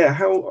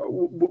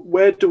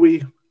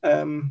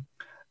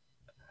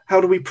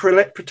do we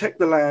protect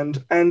the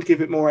land and give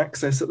it more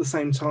access at the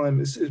same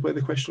time is where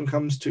the question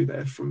comes to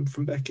there from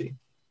Becky.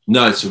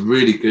 No, it's a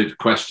really good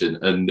question.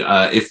 And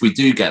if we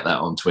do get that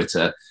on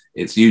Twitter,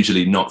 it's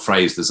usually not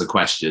phrased as a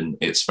question.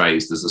 It's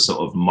phrased as a sort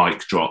of mic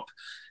drop,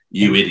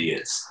 you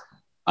idiots.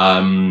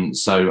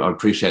 So I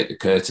appreciate the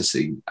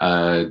courtesy.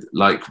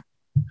 Like,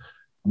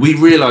 we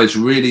realized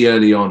really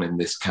early on in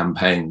this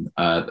campaign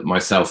that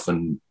myself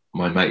and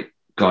my mate,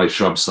 Guy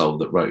Shrubsole,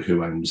 that wrote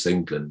Who Owns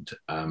England,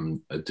 are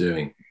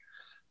doing,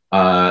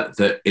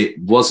 that it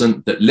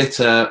wasn't that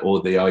litter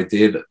or the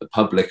idea that the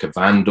public are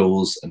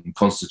vandals and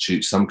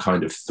constitute some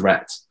kind of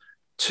threat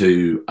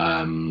to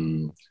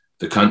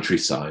the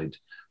countryside.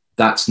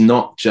 That's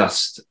not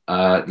just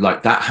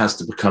like that has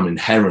to become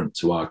inherent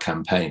to our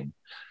campaign.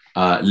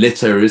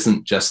 Litter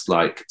isn't just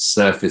like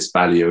surface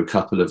value, a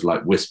couple of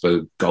like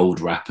whisper gold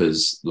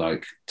wrappers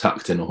like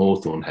tucked in a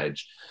hawthorn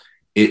hedge.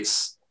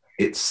 It's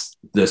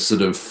the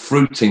sort of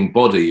fruiting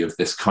body of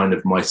this kind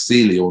of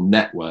mycelial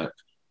network,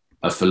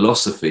 a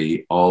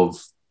philosophy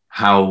of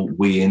how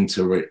we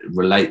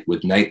interrelate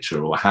with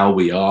nature, or how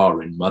we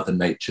are in Mother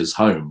Nature's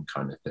home,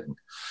 kind of thing.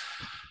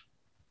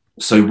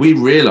 So we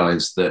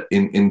realized that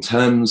in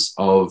terms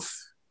of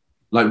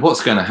like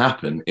what's going to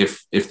happen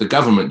if the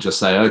government just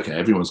say, okay,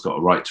 everyone's got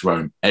a right to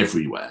roam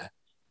everywhere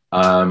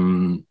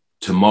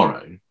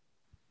tomorrow,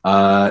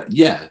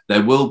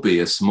 there will be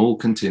a small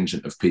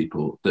contingent of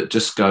people that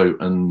just go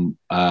and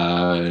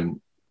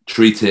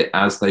treat it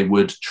as they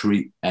would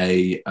treat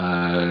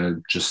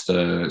just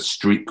a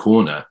street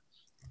corner.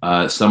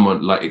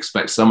 Someone like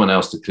expect someone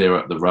else to clear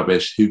up the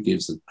rubbish. Who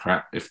gives a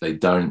crap if they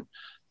don't?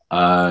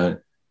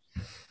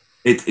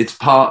 It's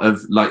part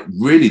of like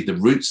really the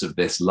roots of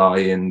this lie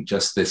in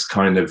just this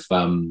kind of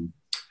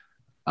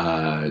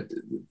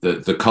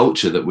the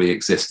culture that we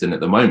exist in at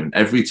the moment.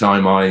 Every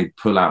time I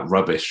pull out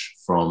rubbish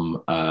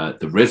from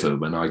the river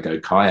when I go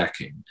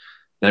kayaking,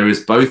 there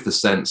is both the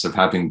sense of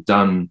having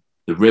done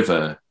the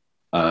river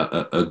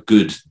a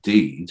good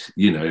deed,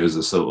 you know, as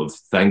a sort of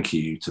thank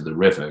you to the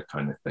river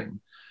kind of thing.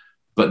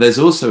 But there's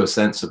also a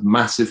sense of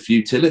massive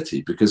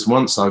futility, because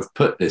once I've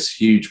put this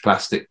huge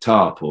plastic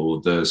tarp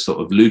or the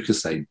sort of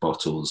Lucasade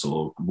bottles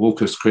or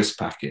Walker's crisp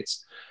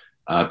packets,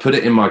 put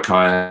it in my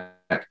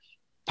kayak,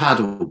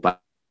 paddle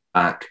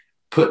back,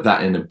 put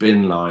that in a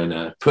bin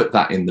liner, put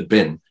that in the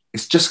bin,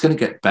 it's just going to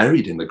get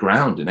buried in the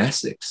ground in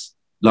Essex.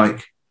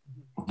 Like,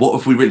 what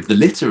have we really? The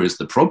litter is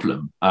the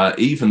problem,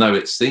 even though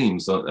it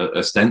seems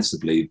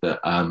ostensibly that,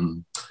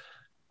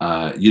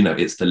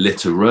 it's the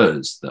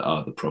litterers that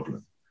are the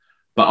problem.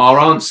 But our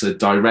answer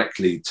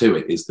directly to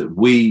it is that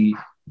we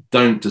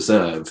don't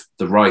deserve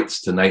the rights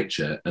to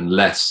nature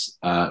unless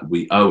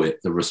we owe it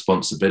the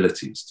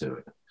responsibilities to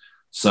it.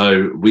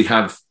 So we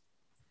have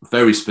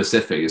very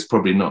specific, it's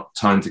probably not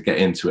time to get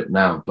into it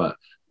now, but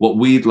what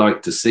we'd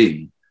like to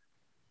see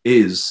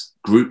is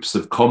groups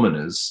of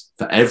commoners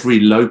for every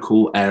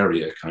local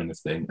area kind of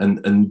thing.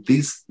 And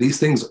these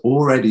things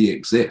already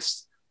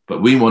exist,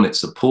 but we want it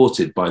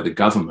supported by the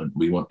government.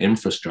 We want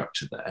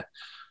infrastructure there,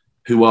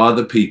 who are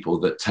the people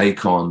that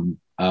take on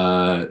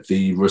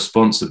the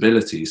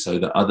responsibility so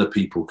that other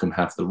people can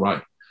have the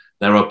right.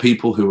 There are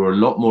people who are a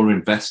lot more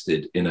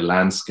invested in a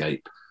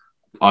landscape,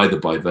 either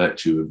by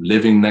virtue of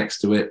living next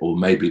to it, or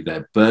maybe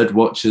they're bird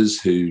watchers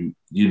who,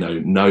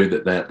 know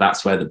that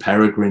that's where the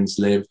peregrines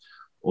live,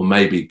 or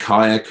maybe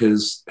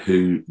kayakers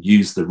who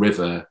use the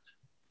river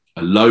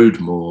a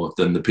load more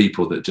than the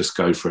people that just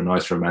go for a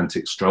nice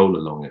romantic stroll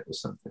along it or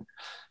something.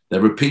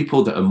 There are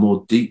people that are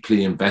more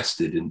deeply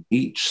invested in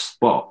each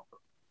spot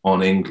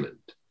on England.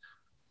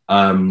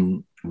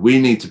 We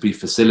need to be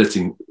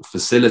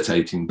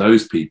facilitating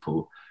those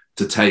people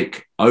to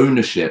take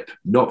ownership,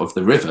 not of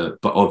the river,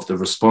 but of the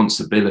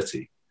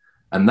responsibility.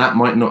 And that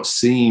might not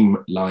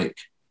seem like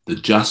the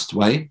just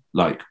way,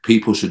 like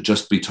people should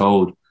just be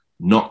told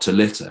not to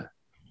litter.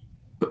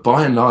 But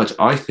by and large,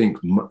 I think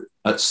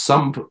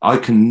I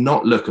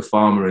cannot look a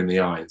farmer in the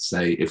eye and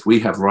say, if we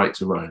have right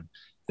to roam,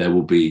 there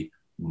will be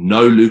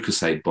no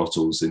Lucasade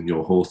bottles in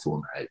your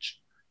hawthorn hedge,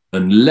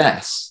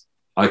 unless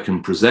I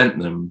can present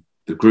them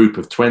the group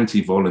of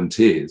 20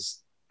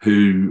 volunteers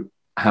who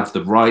have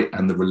the right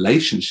and the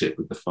relationship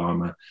with the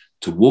farmer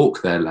to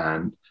walk their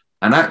land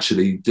and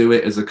actually do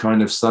it as a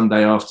kind of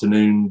Sunday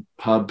afternoon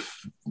pub,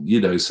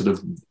 sort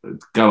of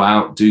go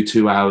out, do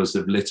 2 hours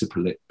of litter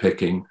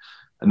picking,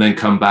 and then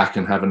come back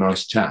and have a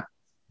nice chat.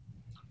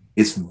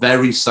 It's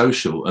very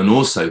social. And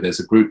also there's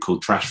a group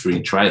called Trash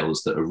Free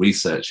Trails that are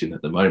researching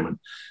at the moment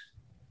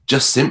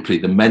just simply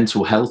the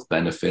mental health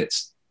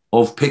benefits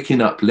of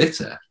picking up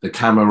litter, the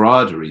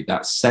camaraderie,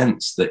 that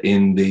sense that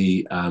in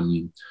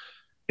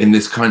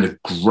this kind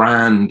of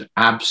grand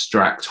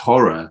abstract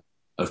horror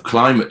of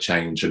climate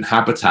change and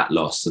habitat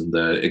loss and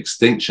the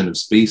extinction of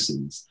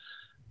species,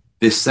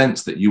 this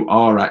sense that you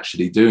are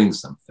actually doing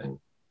something.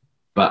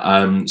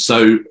 But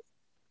so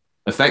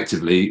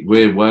effectively,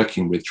 we're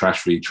working with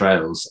Trash Free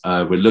Trails.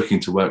 We're looking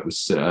to work with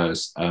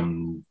Surfers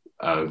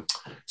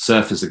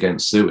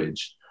Against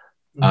Sewage.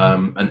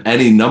 And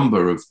any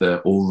number of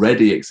the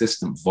already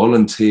existent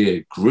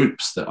volunteer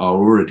groups that are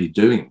already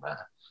doing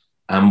that.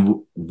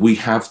 And we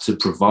have to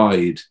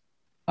provide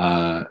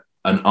an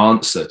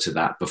answer to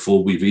that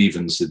before we've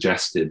even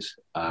suggested,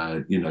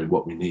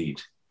 what we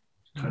need,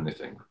 kind of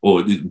thing,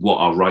 or what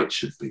our rights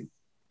should be.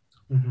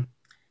 Mm-hmm.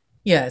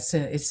 Yeah,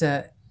 it's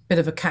a bit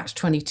of a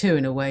catch-22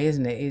 in a way,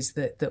 isn't it? Is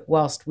that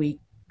whilst we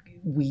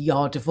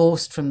are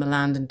divorced from the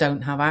land and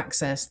don't have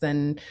access,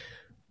 then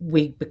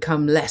we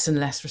become less and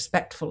less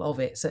respectful of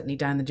it, certainly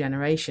down the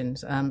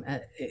generations.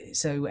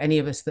 So any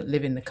of us that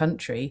live in the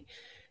country,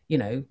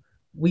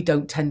 we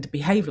don't tend to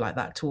behave like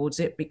that towards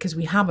it because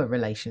we have a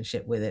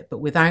relationship with it. But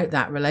without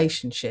that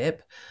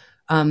relationship,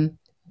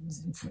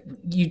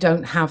 you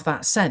don't have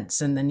that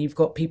sense. And then you've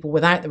got people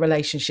without the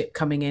relationship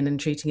coming in and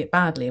treating it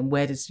badly. And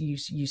where does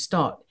you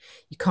start?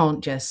 You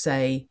can't just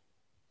say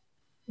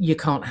you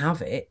can't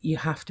have it. You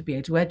have to be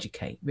able to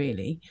educate,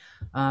 really.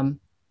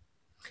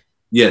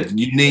 Yeah,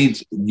 you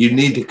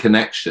need a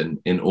connection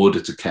in order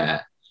to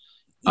care.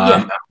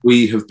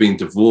 We have been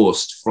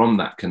divorced from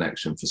that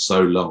connection for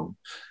so long.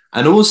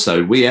 And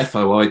also, we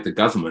FOI'd the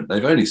government.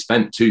 They've only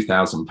spent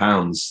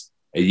 £2,000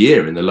 a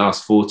year in the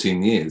last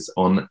 14 years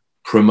on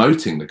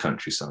promoting the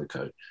Countryside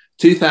Code.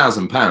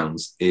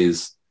 £2,000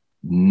 is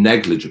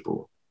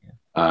negligible,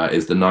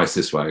 is the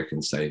nicest way I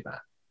can say that.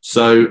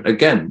 So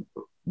again,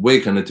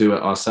 we're going to do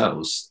it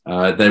ourselves.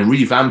 They're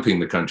revamping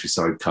the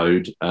Countryside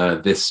Code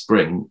this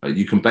spring.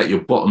 You can bet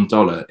your bottom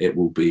dollar it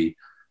will be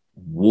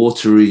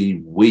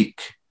watery,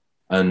 weak,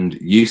 and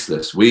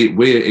useless.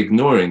 We're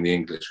ignoring the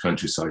English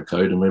Countryside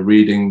Code and we're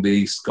reading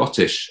the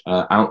Scottish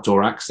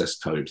Outdoor Access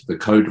Code, the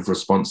Code of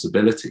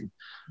Responsibility.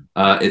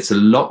 It's a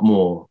lot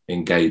more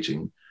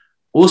engaging.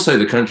 Also,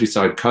 the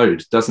Countryside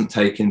Code doesn't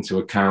take into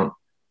account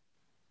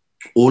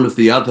all of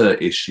the other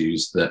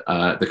issues that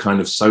the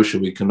kind of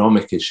social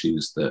economic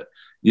issues that,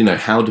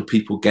 how do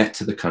people get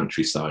to the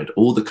countryside?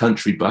 All the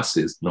country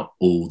buses, not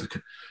all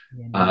the...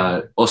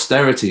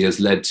 austerity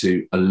has led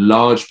to a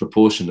large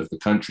proportion of the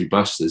country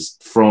buses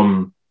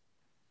from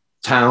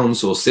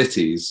towns or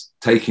cities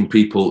taking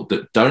people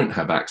that don't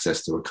have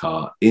access to a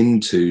car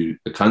into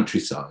the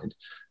countryside,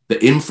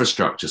 the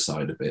infrastructure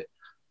side of it,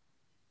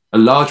 a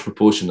large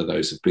proportion of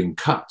those have been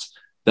cut.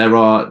 There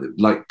are,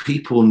 like,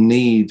 people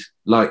need,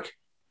 like,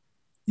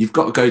 you've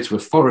got to go to a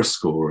forest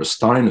school or a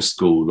Steiner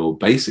school, or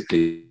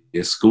basically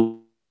a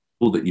school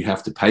that you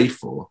have to pay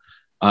for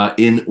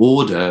in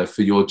order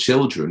for your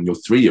children, your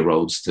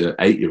 3-year-olds to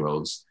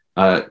 8-year-olds,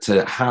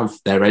 to have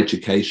their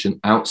education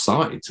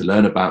outside, to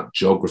learn about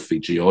geography,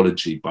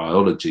 geology,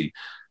 biology,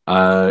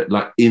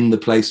 like in the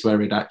place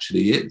where it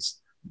actually is.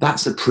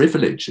 That's a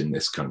privilege in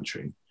this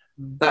country.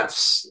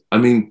 That's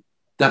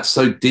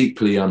so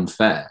deeply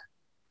unfair.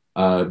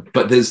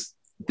 But there's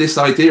this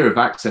idea of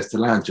access to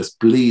land just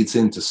bleeds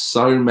into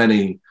so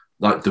many,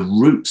 like, the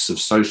roots of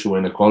social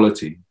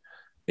inequality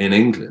in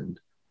England,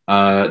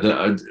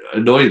 that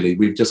annoyingly,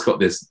 we've just got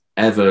this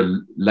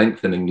ever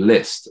lengthening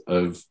list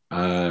of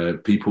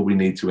people we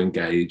need to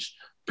engage,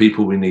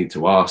 people we need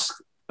to ask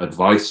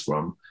advice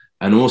from,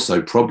 and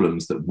also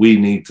problems that we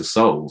need to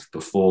solve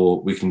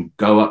before we can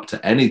go up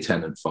to any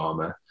tenant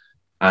farmer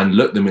and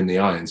look them in the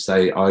eye and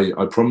say,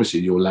 I promise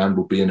you, your land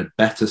will be in a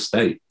better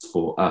state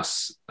for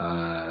us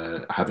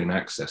having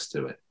access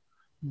to it.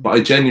 But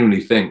I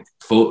genuinely think,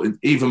 for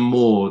even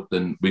more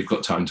than we've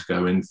got time to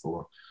go in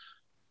for,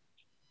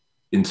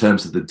 in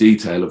terms of the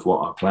detail of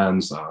what our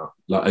plans are,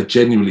 like, I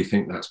genuinely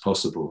think that's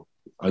possible.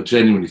 I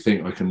genuinely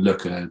think I can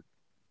look a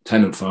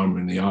tenant farmer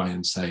in the eye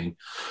and say,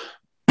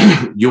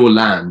 your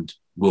land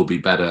will be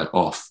better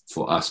off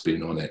for us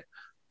being on it.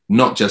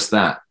 Not just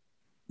that,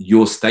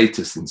 your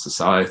status in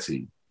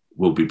society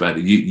will be better.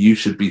 You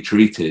should be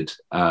treated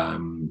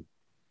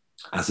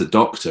as a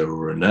doctor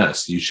or a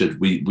nurse.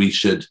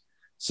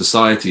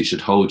 Society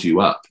should hold you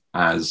up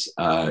as,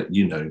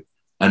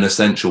 an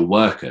essential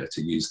worker,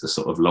 to use the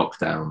sort of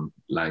lockdown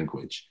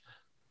language.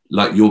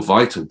 Like, you're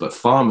vital. But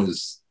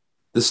farmers,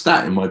 the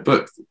stat in my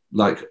book,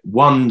 like,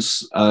 one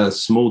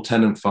small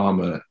tenant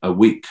farmer a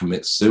week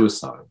commits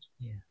suicide.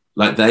 Yeah.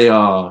 Like, they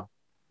are,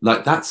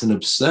 like, that's an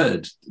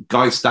absurd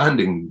guy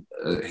standing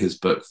his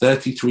book.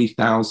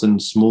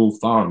 33,000 small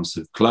farms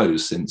have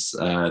closed since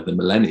the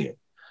millennium.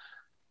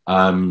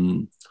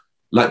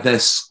 Like, they're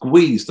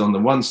squeezed on the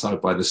one side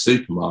by the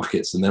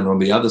supermarkets, and then on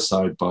the other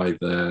side by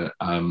the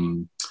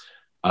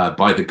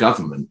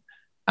government.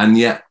 And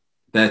yet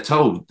they're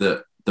told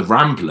that the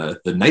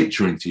rambler, the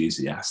nature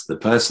enthusiast, the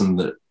person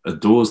that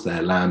adores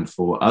their land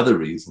for other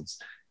reasons,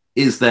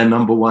 is their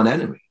number one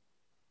enemy.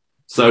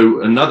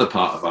 So another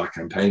part of our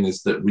campaign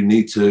is that we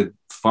need to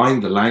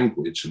find the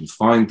language and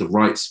find the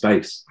right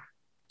space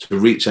to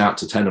reach out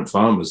to tenant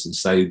farmers and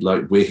say,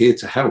 like, we're here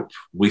to help.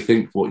 We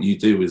think what you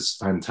do is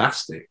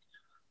fantastic.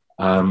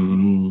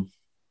 Let's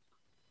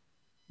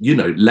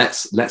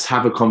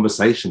have a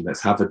conversation.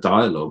 Let's have a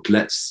dialogue.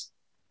 Let's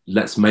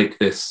make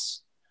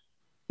this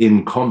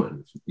in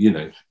common.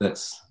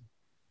 Let's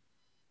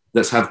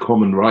have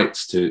common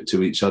rights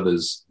to each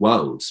other's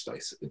worlds,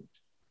 basically.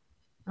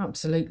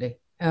 Absolutely.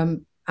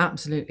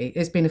 Absolutely.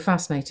 It's been a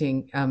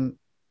fascinating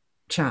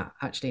chat,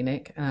 actually,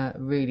 Nick.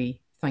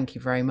 Really, thank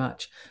you very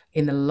much.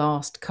 In the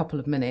last couple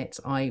of minutes,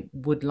 I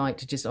would like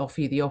to just offer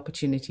you the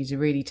opportunity to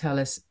really tell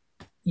us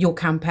your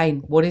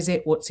campaign. What is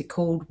it? What's it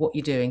called? What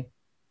you're doing?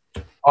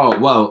 Oh,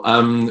 well,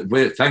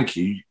 thank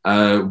you.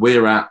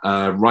 We're at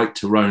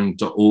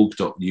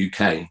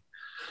righttoroam.org.uk.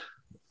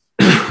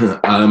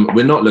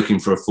 We're not looking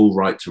for a full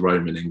right to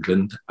roam in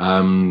England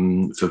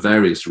for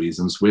various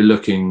reasons. We're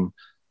looking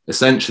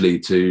essentially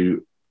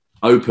to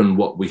open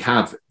what we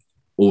have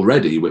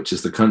already, which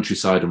is the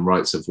Countryside and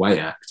Rights of Way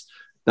Act.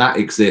 That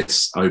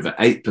exists over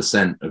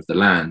 8% of the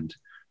land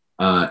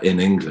in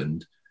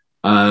England.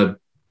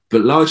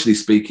 But largely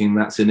speaking,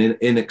 that's in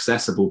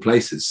inaccessible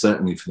places,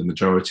 certainly for the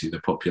majority of the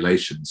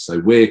population. So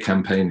we're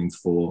campaigning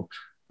for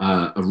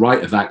a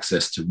right of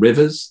access to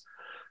rivers,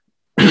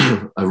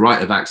 a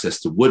right of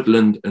access to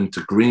woodland and to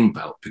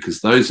greenbelt,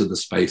 because those are the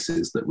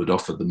spaces that would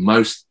offer the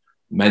most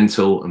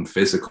mental and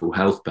physical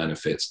health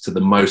benefits to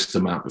the most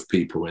amount of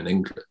people in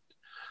England.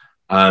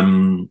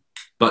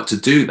 But to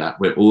do that,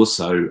 we're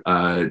also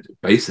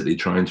basically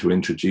trying to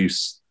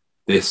introduce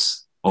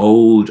this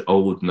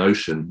old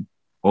notion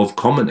of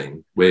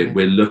commoning.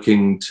 We're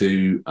looking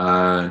to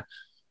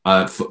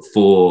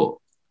for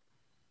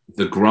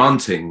the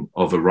granting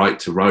of a right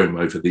to roam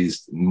over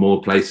these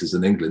more places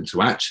in England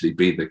to actually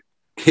be the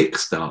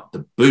kickstart,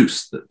 the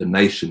boost that the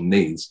nation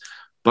needs,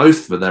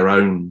 both for their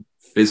own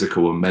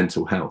physical and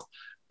mental health,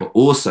 but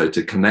also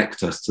to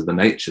connect us to the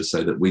nature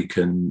so that we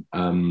can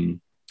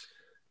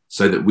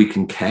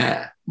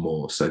care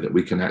more, so that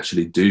we can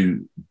actually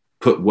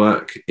put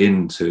work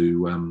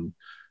into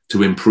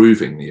to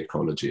improving the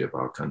ecology of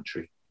our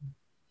country.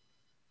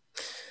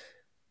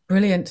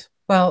 Brilliant.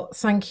 Well,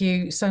 thank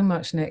you so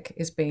much, Nick.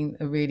 It's been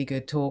a really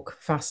good talk,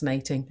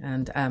 fascinating,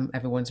 and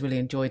everyone's really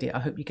enjoyed it. I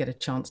hope you get a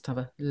chance to have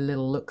a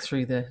little look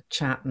through the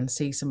chat and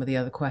see some of the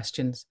other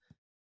questions.